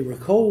course, they were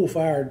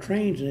coal-fired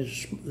trains, and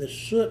this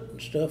soot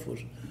and stuff was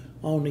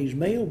on these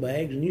mail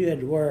bags, and you had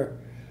to wear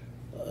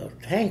a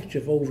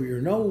handkerchief over your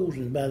nose,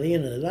 and by the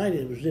end of the night,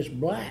 it was this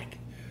black,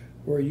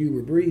 where you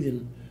were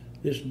breathing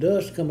this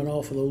dust coming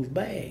off of those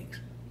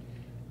bags.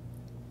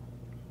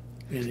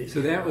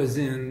 So that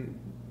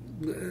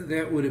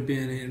would have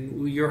been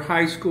in your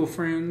high school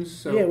friends?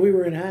 So yeah, we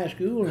were in high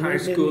school, and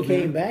then we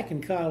came back in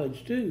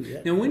college,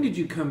 too. Now, when did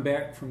you come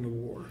back from the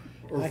war?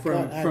 Or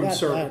from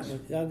service?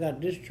 I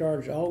got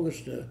discharged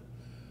August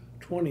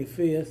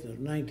 25th of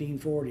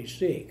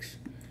 1946,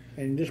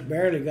 and just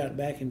barely got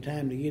back in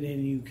time to get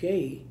in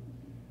UK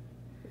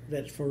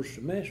that first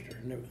semester.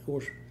 And of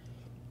course,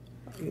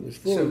 it was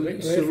full of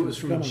veterans. So it was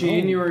from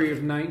January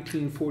of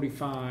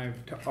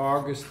 1945 to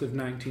August of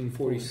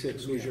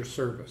 1946 was your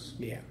service?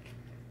 Yeah.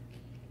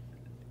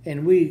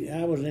 And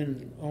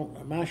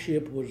my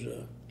ship was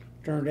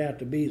turned out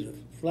to be the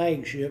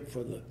flagship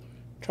for the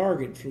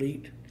target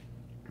fleet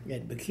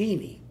at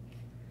Bikini.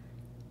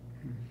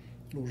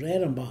 Those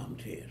atom bomb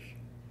tests.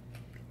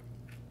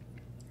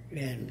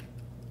 And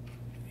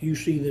you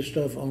see this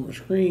stuff on the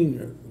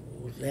screen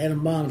with the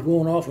atom bombs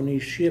going off and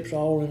these ships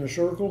all in a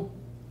circle.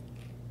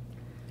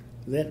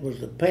 That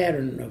was the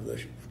pattern of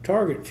the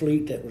target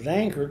fleet that was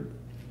anchored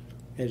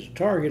as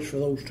targets for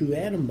those 2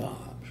 atom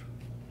bombs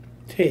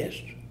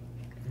tests.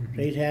 Mm-hmm.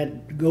 They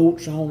had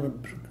goats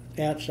on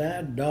the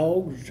outside,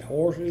 dogs,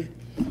 horses,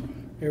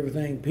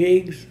 everything,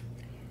 pigs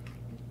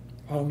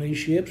on these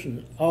ships,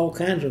 and all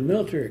kinds of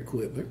military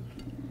equipment,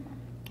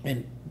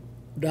 and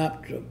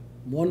dropped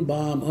one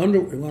bomb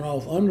went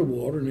off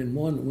underwater, and then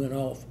one went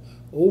off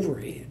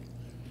overhead.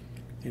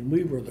 And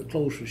we were the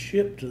closest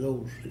ship to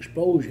those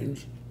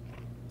explosions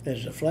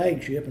as the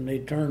flagship, and they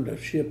turned the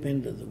ship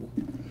into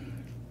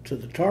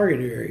the target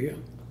area,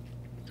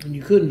 and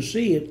you couldn't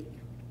see it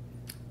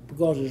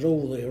because it's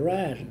over the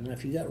horizon. Now,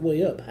 if you got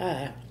way up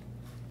high,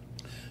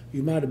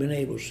 you might have been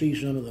able to see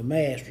some of the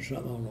mast or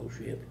something on those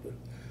ships, but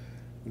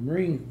the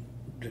Marine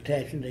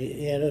detachment,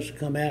 they had us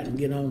come out and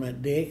get on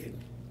that deck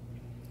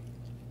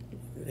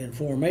in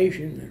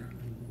formation.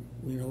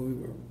 And, we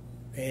were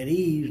at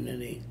ease, and then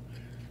they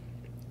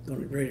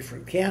got ready for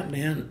a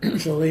countdown.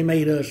 So they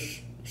made us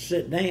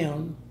sit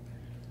down,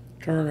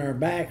 turn our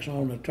backs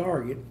on the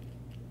target,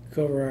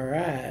 cover our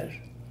eyes,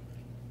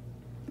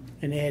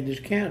 and they had this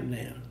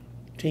countdown: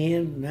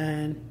 10,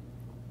 9,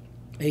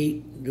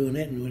 8, doing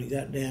that. And when it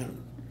got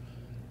down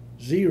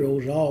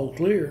zeros, all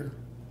clear.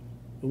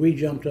 We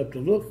jumped up to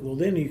look. Well,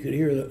 then you could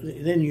hear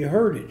then you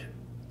heard it.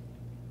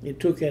 it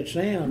took that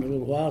sound a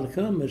little while to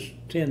come as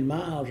 10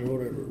 miles or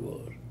whatever it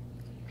was.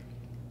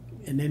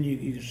 And then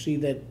you could see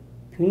that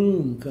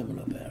plume coming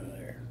up out of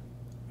there,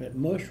 that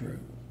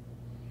mushroom.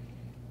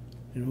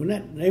 And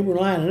when they were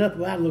lining up,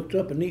 I looked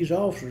up, and these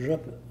officers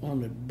up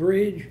on the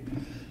bridge,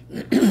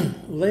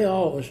 they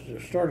all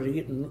started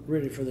getting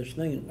ready for this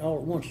thing. And all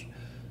at once,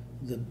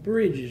 the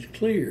bridge is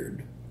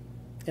cleared,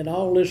 and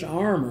all this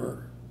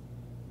armor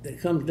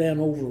that comes down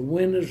over the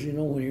windows,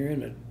 when you're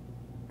in a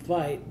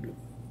fight,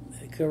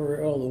 they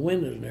cover all the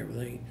windows and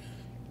everything.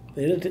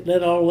 They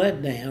let all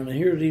that down, and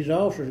here's these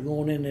officers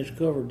going in this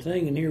covered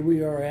thing, and here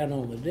we are out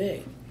on the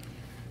deck.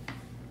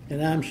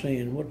 And I'm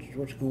saying,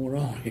 what's going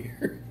on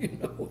here?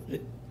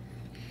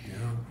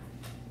 Yeah.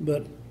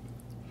 But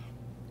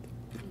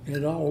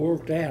it all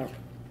worked out.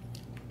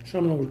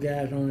 Some of those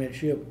guys on that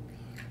ship,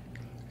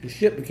 the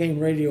ship became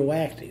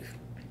radioactive.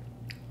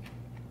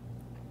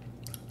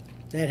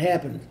 That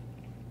happened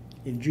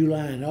in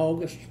July and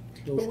August.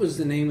 What was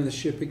the name of the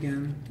ship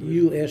again?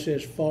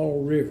 USS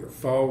Fall River.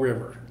 Fall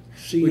River.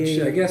 Which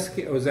I guess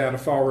was out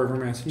of Fall River,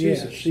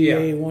 Massachusetts. Yeah,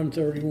 CA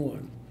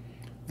 131.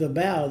 The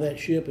bow of that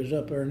ship is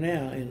up there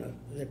now in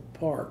that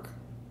park,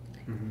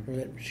 or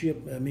that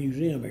ship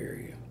museum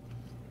area.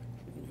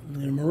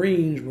 And the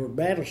Marines were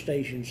battle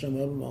stationed, some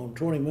of them, on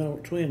twin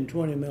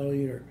 20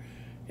 millimeter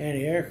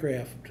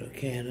anti-aircraft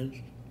cannons.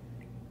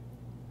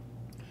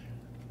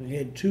 They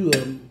had two of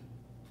them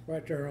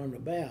right there on the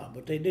bow,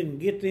 but they didn't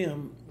get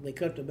them. They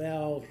cut the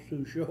bow off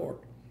too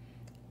short.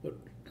 But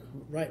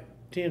right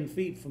 10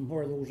 feet from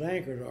where those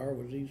anchors are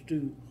was these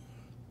two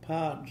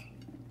pods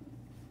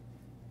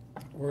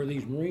where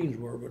these Marines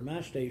were, but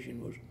my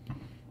station was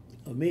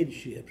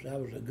amidships. I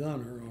was a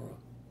gunner on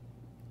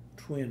a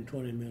twin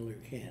 20 millimeter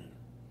cannon.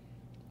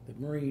 The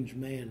Marines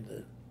manned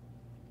the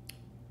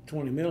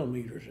 20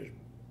 millimeters as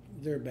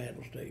their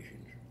battle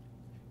stations.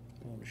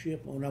 On the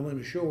ship, when I went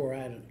ashore, I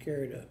had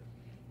carried a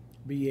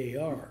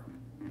BAR,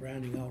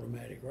 grounding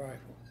automatic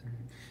rifle.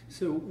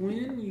 So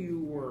when you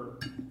were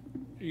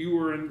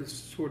in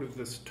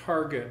this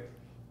target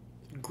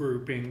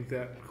grouping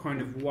that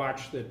kind of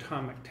watched the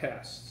atomic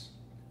tests,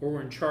 or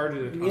were in charge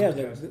of the atomic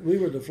tests. We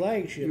were the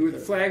flagship. You were the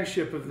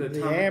flagship of the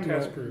atomic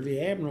test group.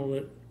 The admiral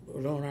that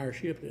was on our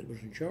ship that was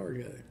in charge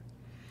of it.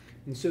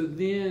 And so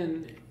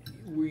then,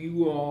 were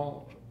you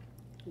all,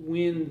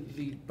 when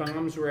the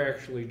bombs were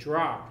actually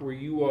dropped, were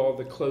you all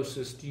the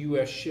closest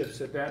U.S. ships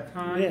at that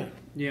time? Yeah.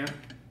 Yeah.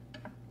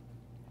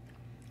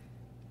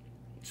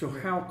 So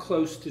how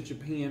close to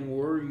Japan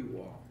were you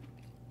all?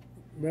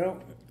 Well,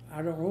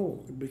 I don't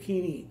know.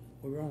 Bikini.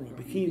 We were on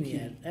a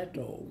Bikini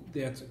Atoll.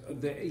 Yes,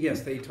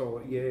 they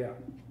told it. Yeah.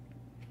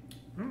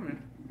 All right.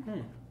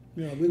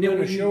 Yeah, we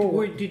went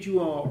ashore. Did you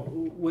all?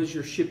 Was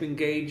your ship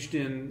engaged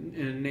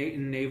in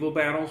naval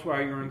battles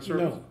while you were in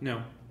service?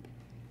 No.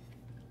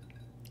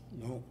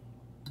 Well,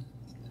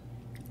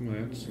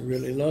 that's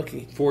really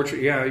lucky.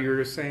 Fortunate. Yeah, you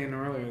were saying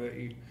earlier that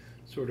you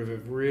sort of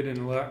have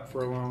ridden luck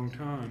for a long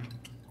time.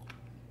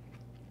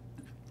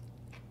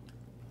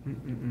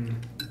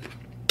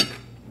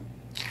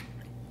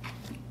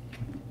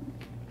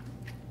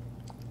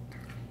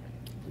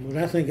 But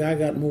I think I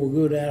got more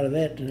good out of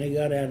that than they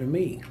got out of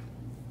me.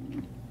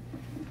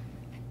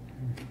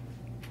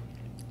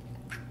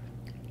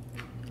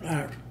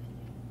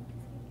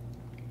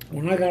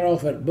 When I got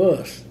off that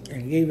bus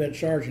and gave that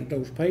sergeant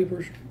those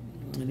papers,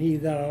 and he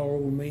got all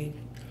over me,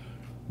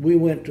 we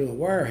went to a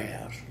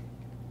warehouse,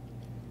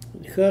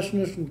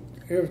 cussing us and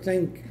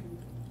everything,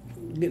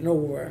 getting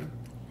over there,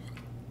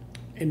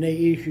 and they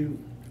issued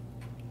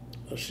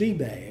a sea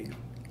bag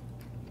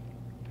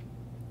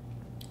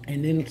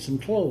and then some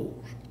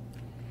clothes.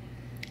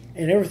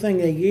 And everything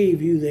they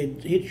gave you,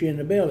 they'd hit you in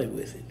the belly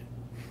with it.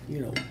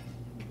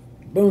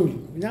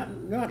 Boom.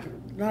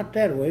 Not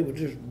that way, but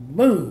just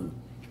boom.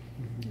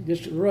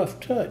 Just a rough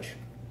touch.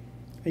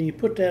 And you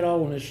put that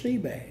all in a sea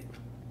bag.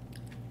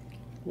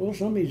 Well,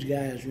 some of these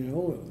guys,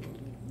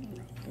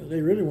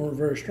 they really weren't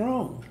very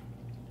strong.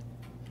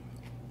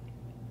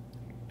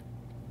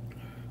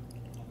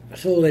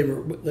 So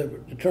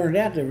it turned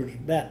out there was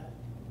about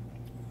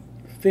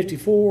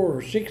 54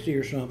 or 60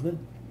 or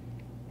something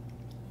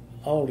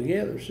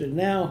altogether. Said,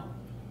 now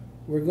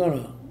we're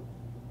going to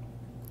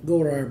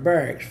go to our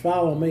barracks,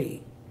 follow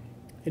me.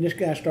 And this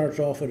guy starts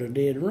off at a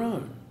dead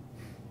run.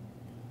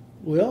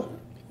 Well,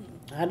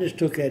 I just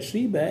took that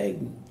sea bag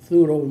and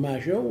threw it over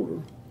my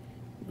shoulder,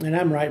 and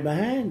I'm right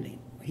behind him.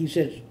 He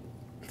said,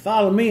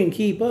 follow me and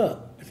keep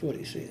up. That's what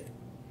he said.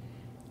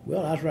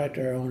 Well, I was right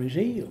there on his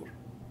heels.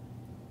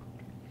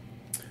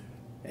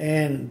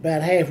 And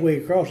about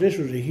halfway across, this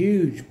was a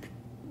huge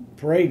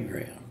parade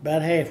ground.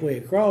 About halfway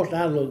across,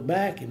 I looked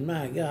back, and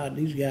my God,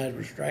 these guys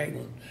were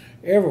straggling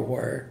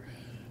everywhere.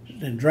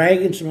 And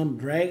dragging, some of them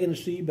dragging the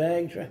sea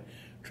bags,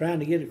 trying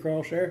to get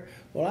across there.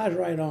 Well, I was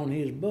right on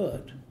his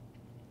butt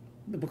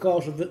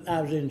because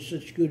I was in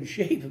such good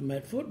shape in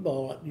that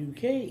football at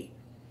UK.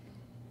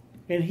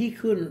 And he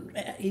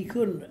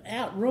couldn't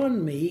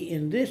outrun me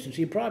in distance.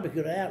 He probably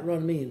could have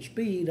outrun me in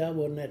speed. I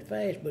wasn't that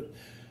fast, but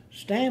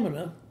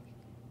stamina,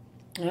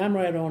 and I'm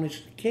right on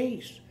his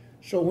case.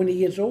 So when he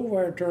gets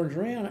over there, turns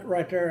around,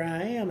 right there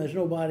I am, there's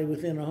nobody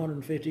within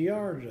 150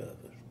 yards of us.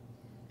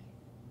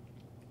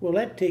 Well,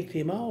 that ticked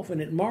him off,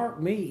 and it marked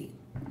me.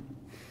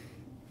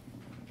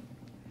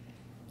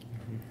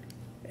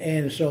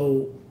 And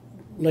so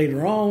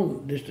later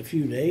on, just a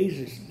few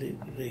days,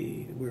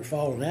 we were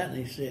falling out, and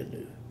he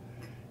said,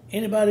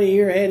 anybody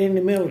here had any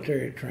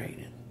military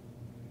training?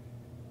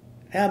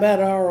 How about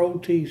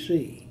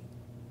ROTC?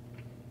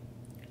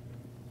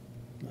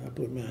 I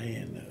put my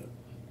hand up.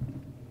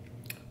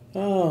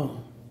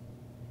 Oh,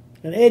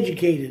 an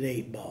educated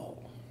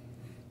 8-ball.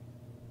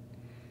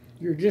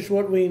 You're just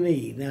what we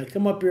need. Now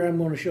come up here, I'm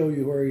going to show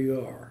you where you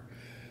are.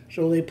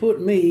 So they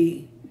put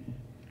me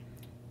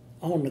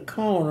on the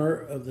corner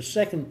of the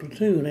 2nd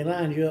platoon. They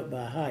lined you up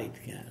by height,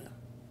 kind of.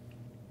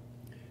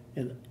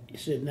 And he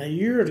said, now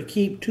you're to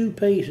keep 2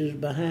 paces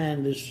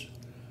behind this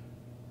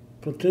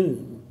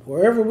platoon.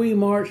 Wherever we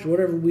march,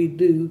 whatever we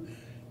do,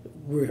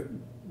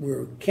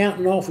 we're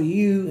counting off of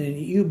you, and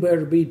you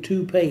better be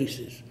 2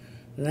 paces.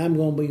 And I'm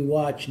going to be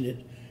watching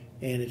it,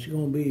 and it's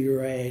going to be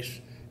your ass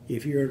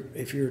if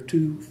you're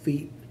 2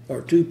 feet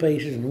or 2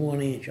 paces and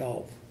 1 inch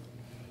off.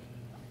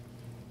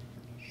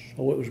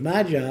 So it was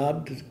my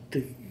job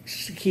to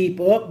keep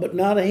up, but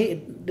not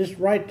ahead, just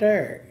right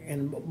there.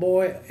 And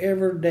boy,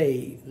 every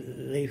day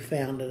they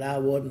found that I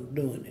wasn't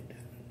doing it,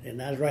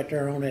 and I was right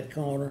there on that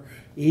corner,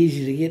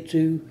 easy to get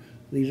to.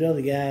 These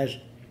other guys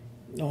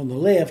on the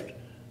left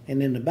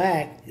and in the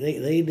back,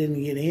 they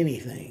didn't get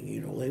anything.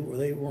 You know,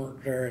 they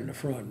weren't there in the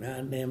front. Now,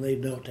 damn, they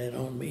dumped that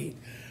on me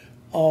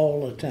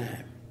all the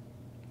time.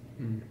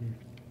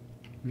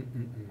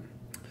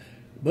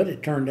 But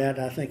it turned out,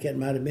 I think that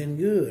might have been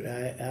good.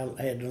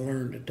 I had to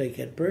learn to take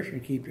that pressure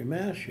and keep your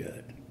mouth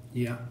shut.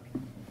 Yeah.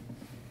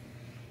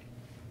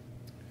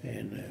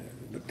 And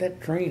but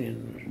that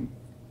training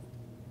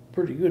was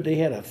pretty good. They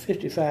had a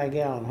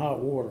 55-gallon hot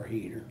water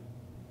heater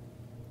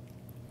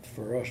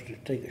for us to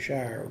take a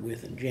shower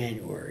with in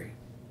January.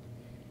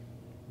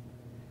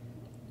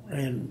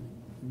 And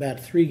about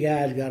 3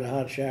 guys got a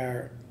hot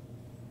shower.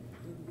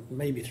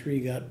 Maybe 3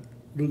 got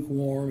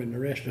lukewarm, and the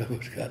rest of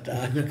us got the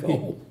ice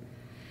cold.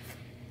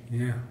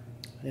 Yeah.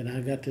 And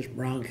I got this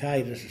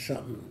bronchitis or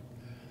something.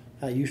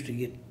 I used to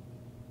get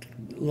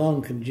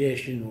lung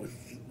congestion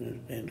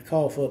and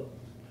cough up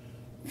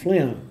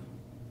phlegm,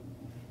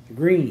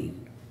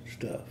 green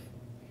stuff.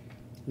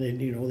 They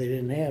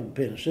didn't have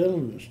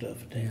penicillin and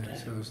stuff at that time.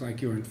 So it's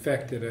like you were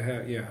infected.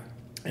 Yeah.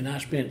 And I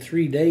spent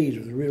 3 days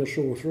with a real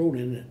sore throat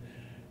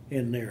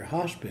in their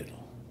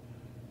hospital,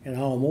 and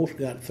I almost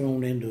got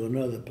thrown into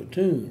another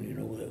platoon. You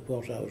know,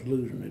 because I was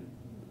losing it.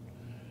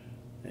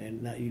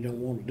 And now you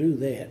don't want to do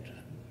that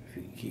if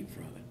you can keep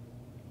from it.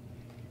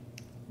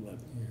 But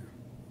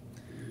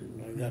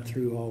I got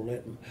through all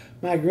that.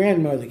 My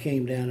grandmother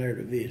came down there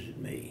to visit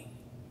me.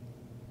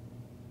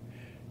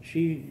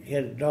 She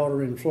had a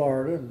daughter in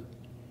Florida, and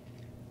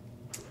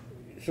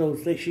so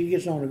she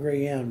gets on a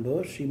Greyhound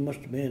bus. She must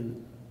have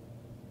been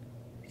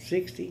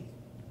 60.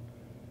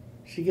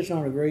 She gets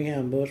on a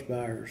Greyhound bus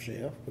by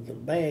herself with a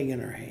bag in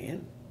her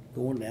hand,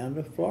 going down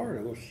to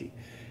Florida. Well,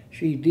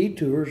 she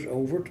detours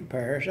over to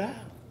Paris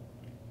Island.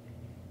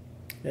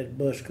 That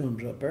bus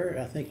comes up there.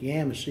 I think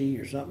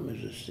Yamasee or something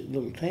is this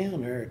little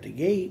town there at the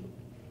gate.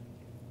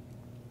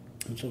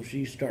 And so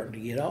she's starting to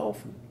get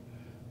off. And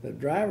the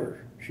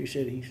driver,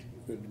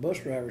 the bus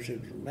driver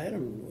said,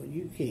 "Madam, well,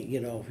 you can't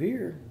get off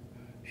here."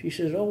 She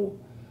says, "Oh,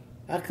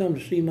 I come to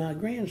see my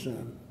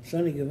grandson,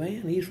 Sonny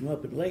Givhan. He's from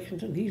up at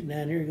Lexington. He's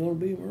down here going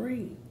to be a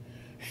Marine."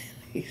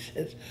 He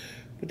says,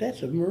 "But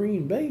that's a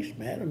Marine base,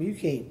 madam. You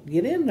can't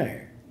get in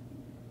there."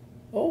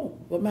 "Oh,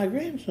 but my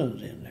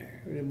grandson's in there."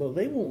 "Well,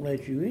 they won't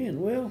let you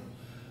in." "Well,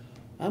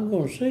 I'm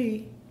going to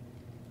see."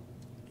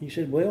 He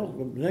said, "Well,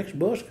 the next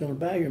bus comes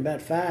by you in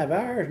about 5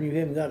 hours, and you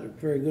haven't got a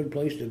very good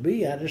place to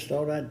be. I just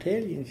thought I'd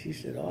tell you." And she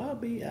said, "Oh, I'll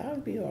be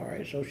all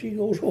right." So she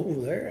goes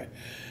over there,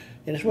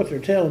 and it's what they're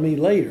telling me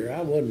later.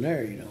 I wasn't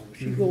there, you know.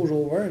 She goes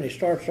over there, and it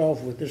starts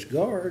off with this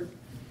guard.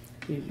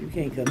 "You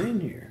can't come in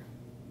here."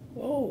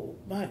 "Oh,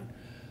 my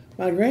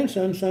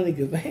grandson, Sonny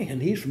Givhan,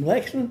 he's from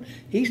Lexington.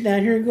 He's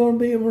down here going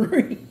to be a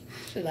Marine."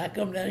 Said, "I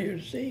come down here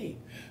to see him."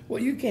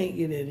 "Well, you can't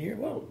get in here."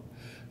 "Well,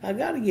 I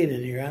got to get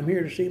in here. I'm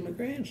here to see my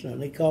grandson."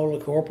 They call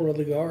the corporal of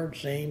the guard,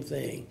 same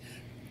thing.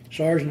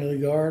 Sergeant of the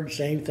guard,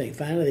 same thing.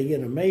 Finally, they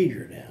get a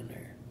major down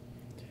there.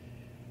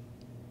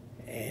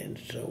 And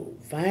so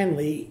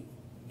finally,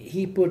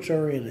 he puts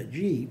her in a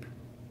Jeep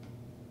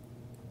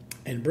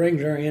and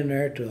brings her in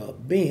there to a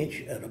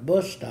bench at a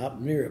bus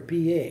stop near a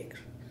PX.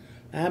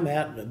 I'm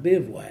out in a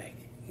bivouac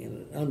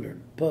under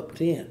pup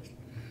tents.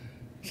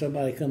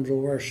 Somebody comes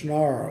over and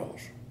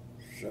snarls.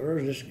 So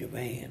there's this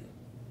Givhan,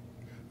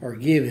 or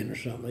Givhan or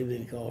something. They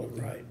didn't call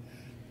it right.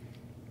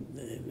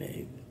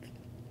 They,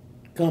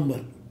 come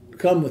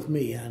with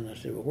me. And I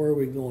said, "Well, where are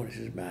we going?" He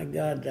says, "My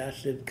God," I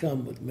said,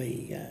 "come with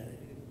me.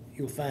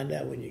 You'll find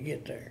out when you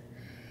get there."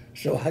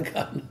 So I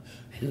got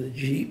in the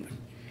Jeep,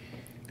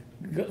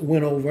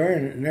 went over there,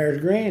 and there's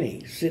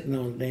Granny sitting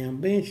on the damn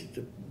bench at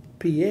the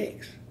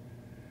PX.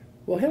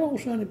 well, hello,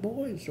 Sonny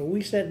boy. And so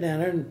we sat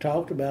down there and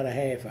talked about a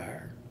half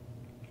hour.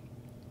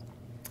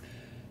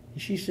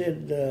 And she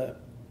said,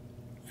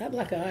 I'd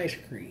like an ice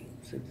cream.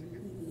 I said,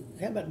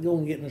 how about going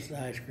and getting us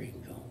the ice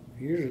cream cone?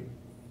 Here's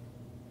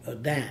a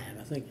dime.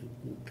 I think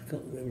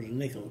it was a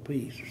nickel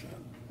apiece or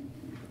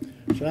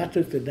something. So I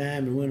took the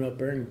dime and went up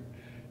there and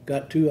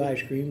got 2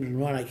 ice creams. And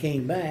when I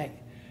came back,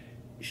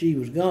 she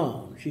was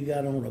gone. She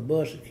got on a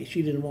bus.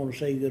 She didn't want to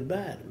say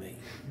goodbye to me.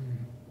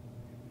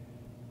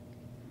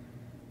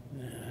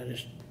 I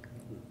just,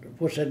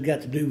 what's that got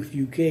to do with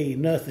UK?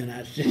 Nothing.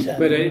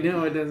 But I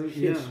know it doesn't.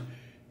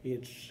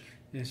 It's.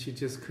 Yeah, she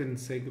just couldn't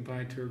say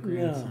goodbye to her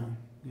grandson.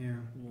 No. Yeah.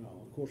 No,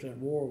 of course that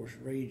war was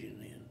raging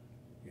then,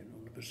 in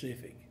the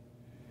Pacific.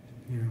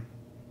 Yeah.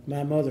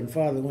 My mother and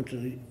father went to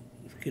the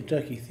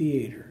Kentucky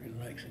Theater in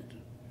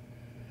Lexington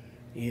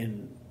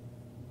in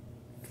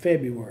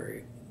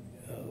February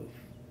of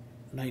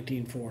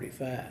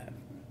 1945.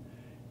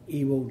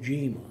 Iwo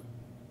Jima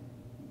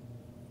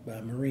by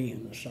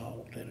Marine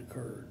assault had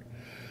occurred.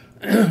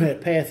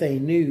 That Pathé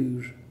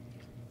News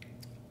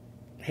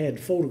had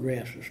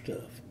photographs of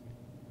stuff,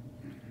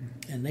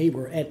 and they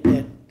were at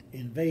that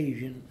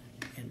invasion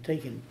and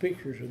taking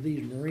pictures of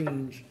these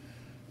Marines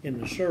in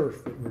the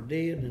surf that were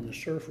dead, and the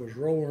surf was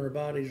rolling their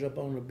bodies up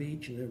on the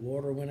beach, and the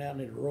water went out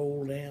and it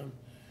rolled down.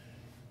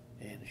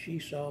 And she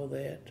saw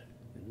that,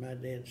 and my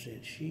dad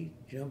said she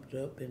jumped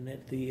up in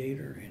that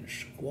theater and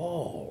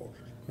squalled,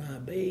 my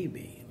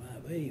baby, my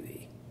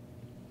baby.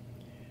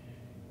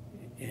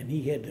 And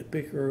he had to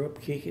pick her up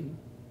kicking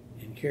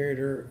and carried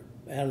her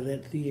out of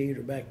that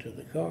theater back to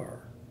the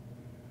car.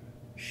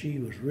 She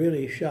was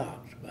really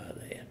shocked by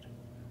that.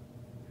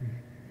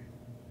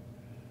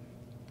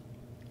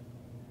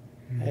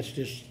 That's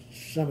just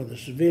some of the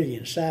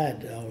civilian side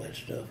to all that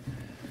stuff.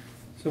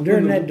 So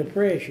during that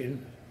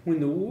Depression... When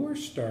the war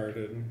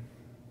started,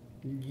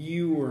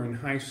 you were in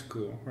high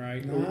school,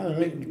 right? No, I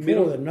think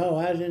before that, no,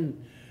 I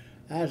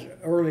was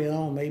early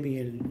on, maybe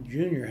in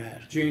junior high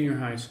school. Junior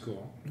high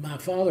school. My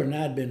father and I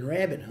had been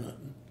rabbit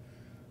hunting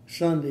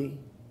Sunday,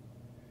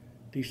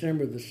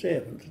 December the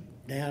 7th,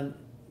 down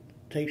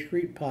Tate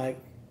Street Pike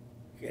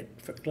at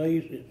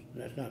Clay's.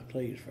 That's not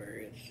Clay's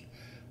Ferry,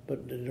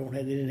 but they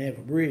didn't have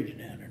a bridge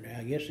down there now.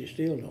 I guess they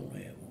still don't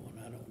have one.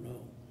 I don't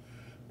know.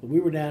 But we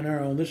were down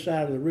there on this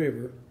side of the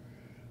river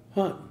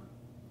hunting,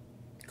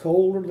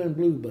 colder than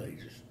blue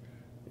blazes.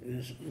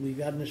 We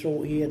got in this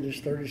old. He had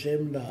this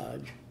 37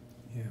 Dodge.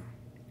 Yeah.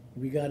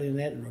 We got in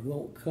that and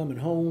we're coming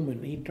home,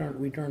 and we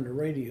turned the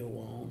radio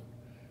on,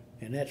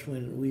 and that's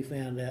when we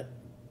found out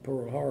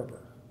Pearl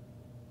Harbor.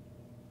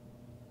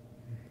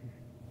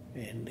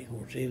 And of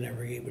course, he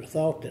never gave it a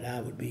thought that I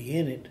would be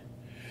in it.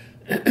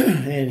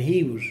 And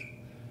he was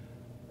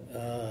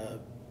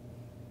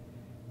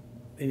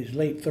in his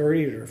late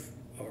 30s,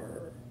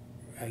 or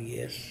I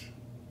guess,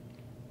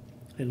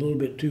 and a little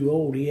bit too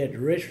old. He had to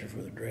register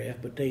for the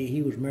draft, but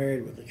he was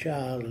married with a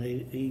child,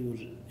 and he was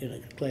in a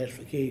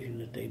classification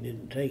that they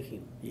didn't take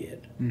him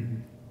yet.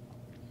 Mm-hmm.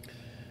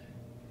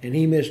 And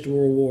he missed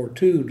World War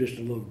II just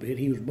a little bit.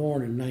 He was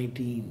born in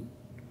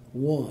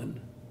 1901,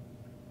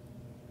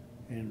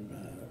 and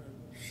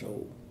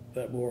so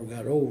that war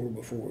got over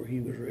before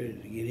he was ready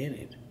to get in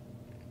it.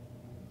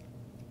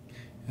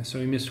 And so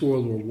he missed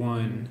World War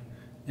One,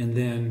 and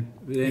then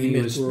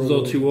he was a World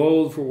little War too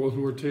old for World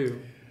War II.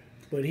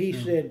 But he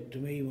said to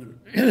me when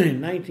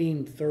in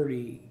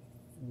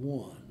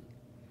 1931,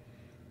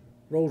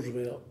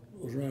 Roosevelt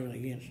was running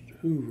against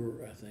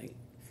Hoover, I think,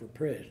 for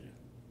president.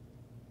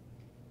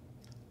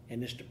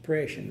 And this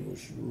Depression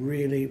was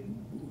really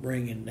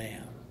bringing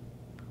down.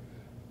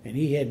 And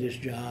he had this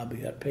job.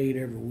 He got paid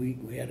every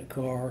week. We had a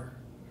car.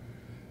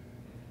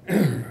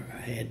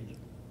 had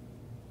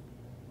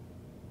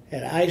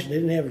ice.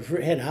 Didn't have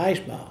had an ice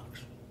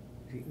box.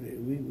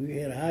 We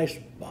had an ice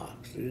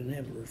box. We didn't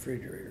have a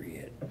refrigerator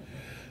yet.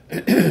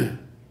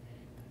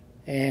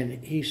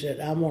 And he said,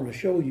 I want to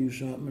show you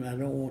something. I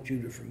don't want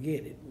you to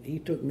forget it. He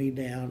took me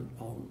down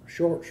on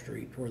Short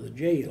Street where the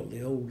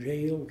old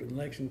jail in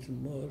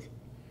Lexington was.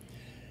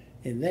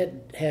 And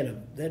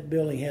that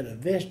building had a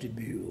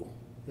vestibule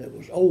that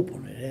was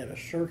open. It had a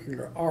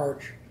circular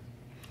arch,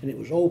 and it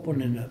was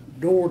open, and the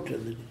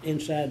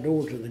inside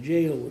door to the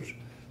jail was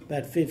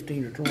about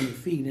 15 or 20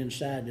 feet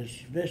inside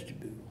this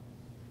vestibule.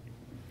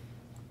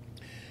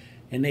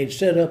 And they'd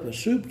set up a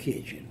soup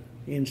kitchen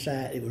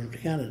inside. It was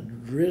kind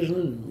of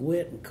drizzling and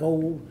wet and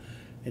cold,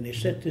 and they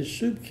set this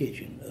soup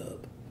kitchen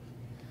up.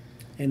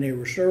 And they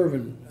were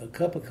serving a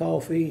cup of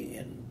coffee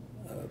and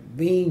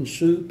bean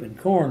soup and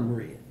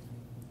cornbread.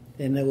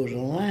 And there was a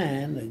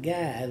line, a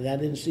guy, that I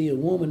didn't see a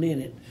woman in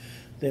it,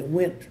 that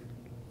went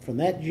from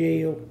that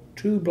jail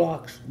 2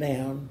 blocks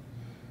down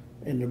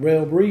in the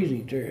rail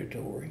breezing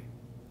territory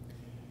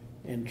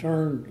and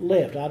turned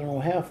left. I don't know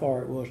how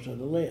far it was to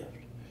the left.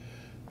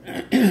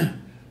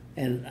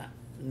 And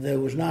there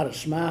was not a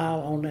smile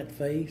on that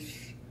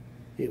face.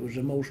 It was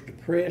the most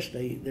depressed.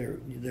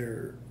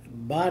 Their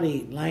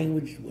body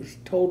language was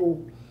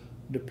total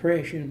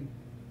depression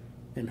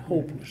and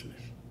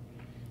hopelessness.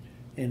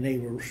 and they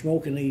were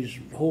smoking these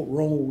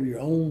roll your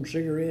own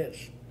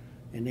cigarettes,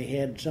 and they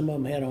had, some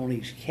of them had on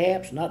these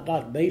caps, not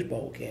like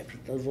baseball caps,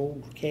 but those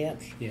old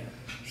caps. Yeah.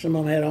 Some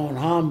of them had on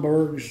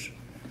Homburgs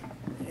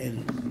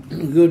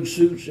and good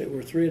suits that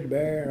were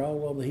threadbare,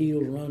 all of the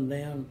heels run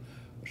down.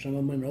 Some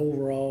of them in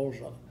overalls,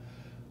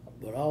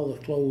 but all the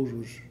clothes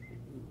was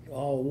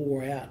all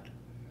wore out.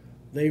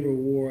 They were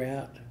wore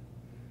out,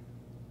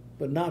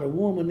 but not a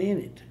woman in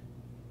it.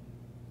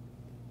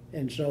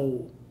 And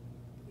so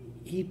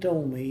he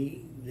told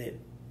me that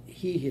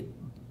he had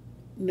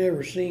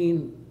never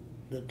seen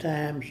the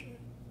times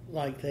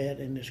like that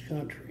in this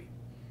country,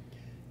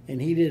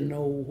 and he didn't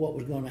know what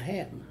was going to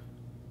happen.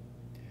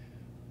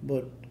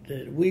 But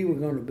that we were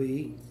going to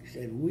be, he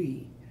said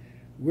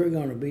we're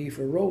going to be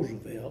for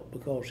Roosevelt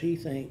because we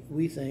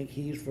think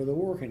he's for the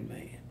working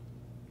man.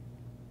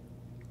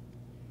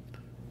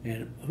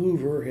 And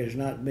Hoover has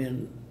not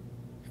been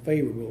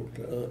favorable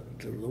to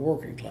the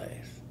working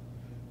class.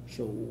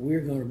 So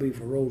we're going to be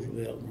for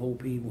Roosevelt and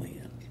hope he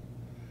wins.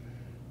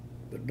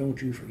 But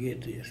don't you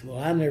forget this. Well,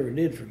 I never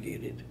did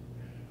forget it.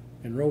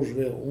 And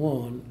Roosevelt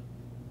won.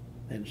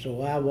 And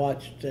so I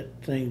watched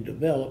that thing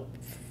develop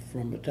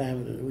from the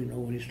time that,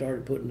 when he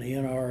started putting the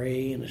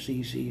NRA and the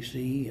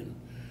CCC and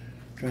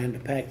trying to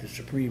pack the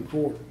Supreme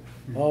Court.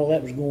 All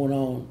that was going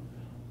on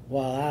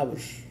while I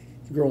was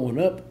growing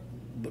up,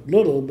 but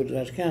little, but I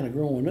was kind of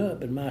growing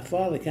up, and my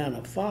father kind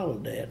of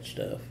followed that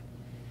stuff.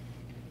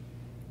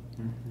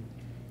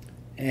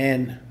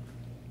 And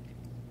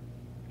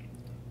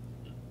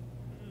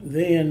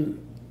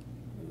then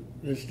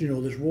this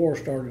war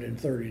started in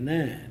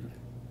 1939.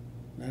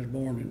 I was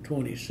born in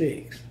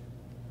 1926.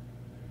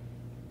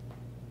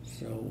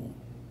 So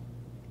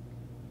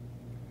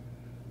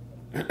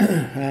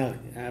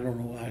I don't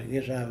know. I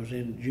guess I was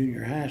in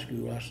junior high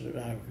school.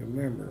 I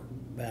remember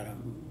about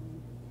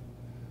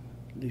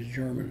these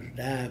Germans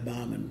dive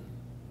bombing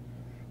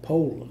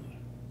Poland,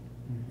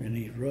 and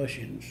these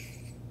Russians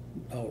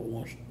all at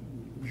once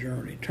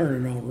Germany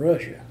turning on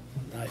Russia,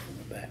 knife in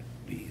the back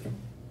deal.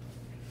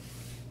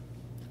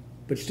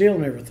 But still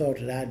never thought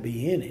that I'd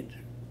be in it.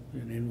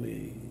 And then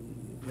we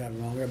got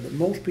along there. But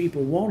most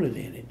people wanted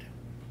in it.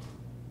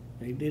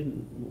 They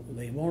didn't.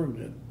 They wanted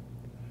to.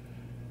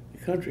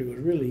 The country was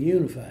really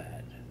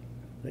unified.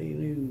 They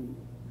knew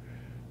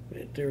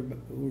that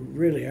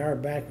really our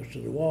back was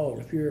to the wall.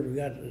 If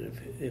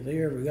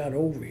they ever got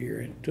over here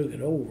and took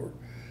it over.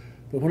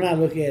 But when I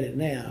look at it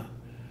now,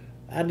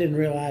 I didn't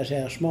realize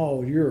how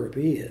small Europe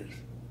is.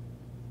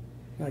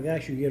 My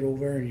gosh, you get over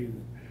there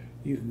and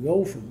you can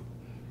go from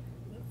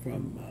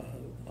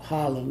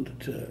Holland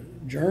to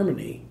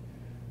Germany,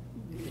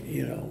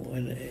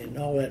 and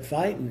all that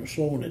fighting was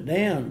slowing it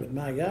down. But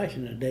my gosh,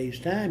 in a day's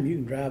time, you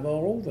can drive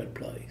all over that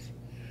place.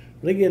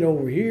 They get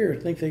over here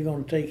and think they're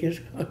going to take this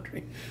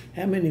country.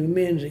 How many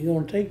men is it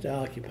going to take to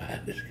occupy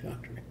this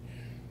country?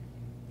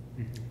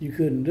 You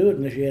couldn't do it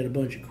unless you had a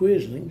bunch of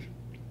quislings.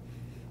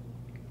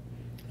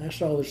 I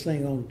saw this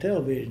thing on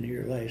television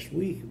here last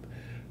week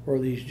where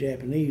these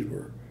Japanese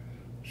were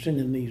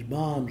sending these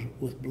bombs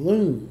with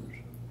balloons.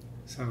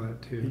 Saw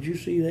that too. Did you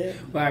see that?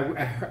 Well,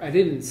 I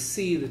didn't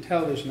see the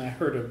television. I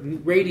heard a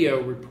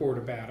radio report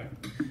about it,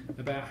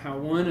 about how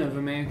one of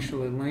them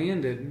actually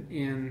landed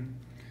in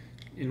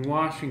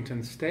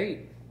Washington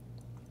State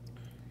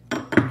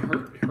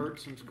and hurt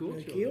some school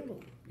children. Killed them.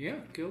 Yeah,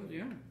 killed.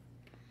 Yeah,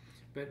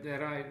 but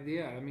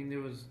I mean,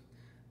 there was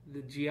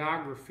the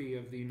geography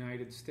of the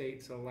United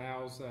States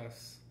allows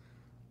us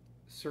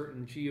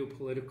certain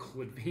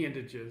geopolitical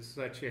advantages,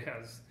 such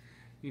as,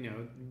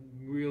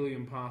 really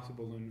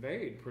impossible to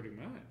invade, pretty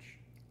much.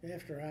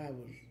 After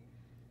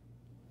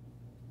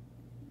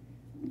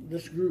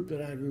this group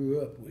that I grew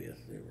up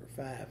with, there were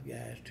 5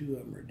 guys, 2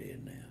 of them are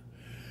dead now,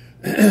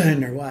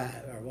 and our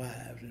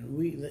wives,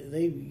 and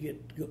they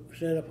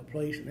set up a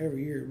place, and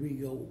every year we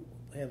go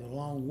have a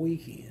long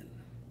weekend,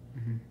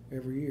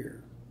 every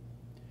year.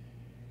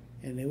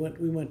 And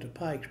we went to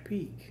Pikes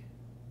Peak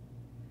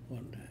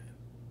one time.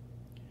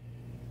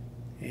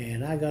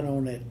 And I got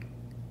on that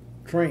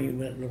train,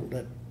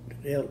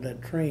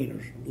 that train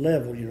was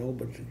level,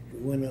 but it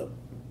went up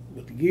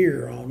with the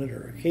gear on it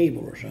or a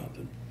cable or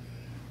something.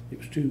 It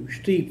was too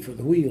steep for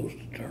the wheels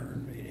to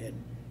turn. It had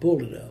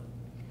pulled it up.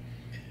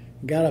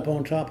 Got up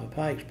on top of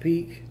Pikes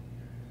Peak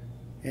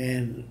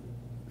and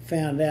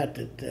found out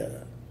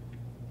that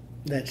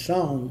that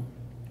song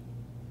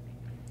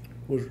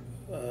was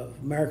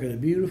America the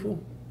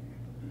Beautiful.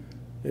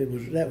 That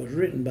was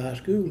written by a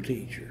school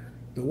teacher,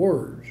 the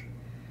words.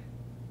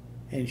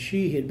 And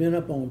she had been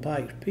up on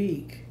Pikes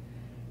Peak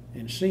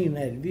and seen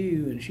that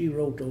view, and she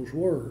wrote those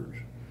words.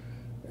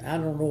 I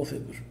don't know if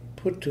it was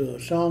put to a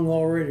song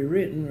already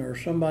written or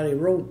somebody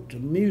wrote the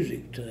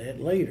music to that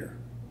later.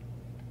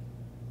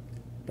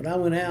 But I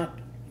went out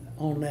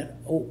on that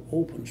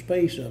open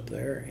space up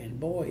there, and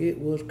boy, it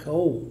was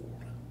cold.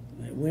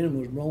 The wind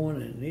was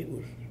blowing, and it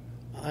was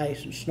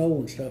ice and snow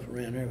and stuff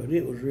around there, but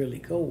it was really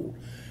cold.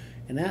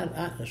 And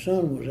the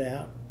sun was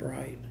out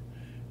bright,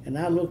 and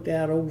I looked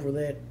out over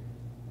that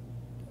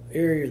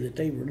area that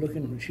they were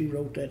looking when she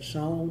wrote that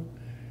song,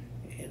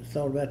 and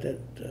thought about that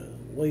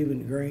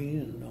waving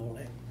green and all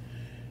that.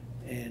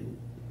 And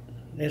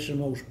that's the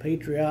most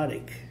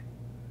patriotic,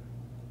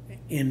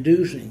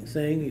 inducing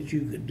thing that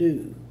you could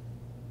do.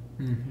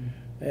 Mm-hmm.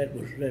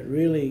 That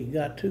really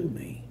got to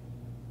me.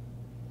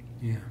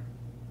 Yeah.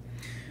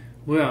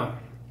 Well,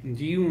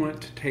 do you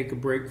want to take a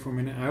break for a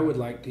minute? I would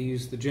like to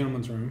use the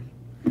gentleman's room.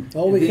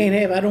 Oh, we can't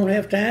have. I don't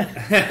have time.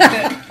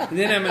 And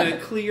then I'm going to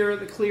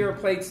clear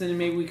plates, and then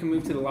maybe we can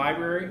move to the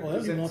library.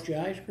 Well, you want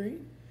your ice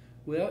cream?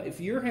 Well, if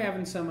you're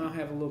having some, I'll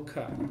have a little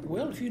cup.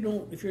 Well, if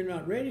you're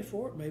not ready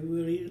for it, maybe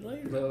we'll eat it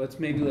later. Well, let's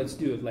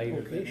do it later.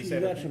 Okay, so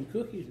you got some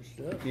cookies and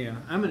stuff. Yeah,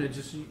 I'm going to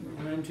just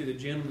run to the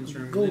gentleman's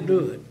room. Go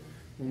do it.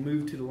 We'll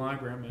move to the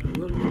library.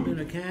 Well, you've been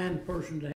a kind person to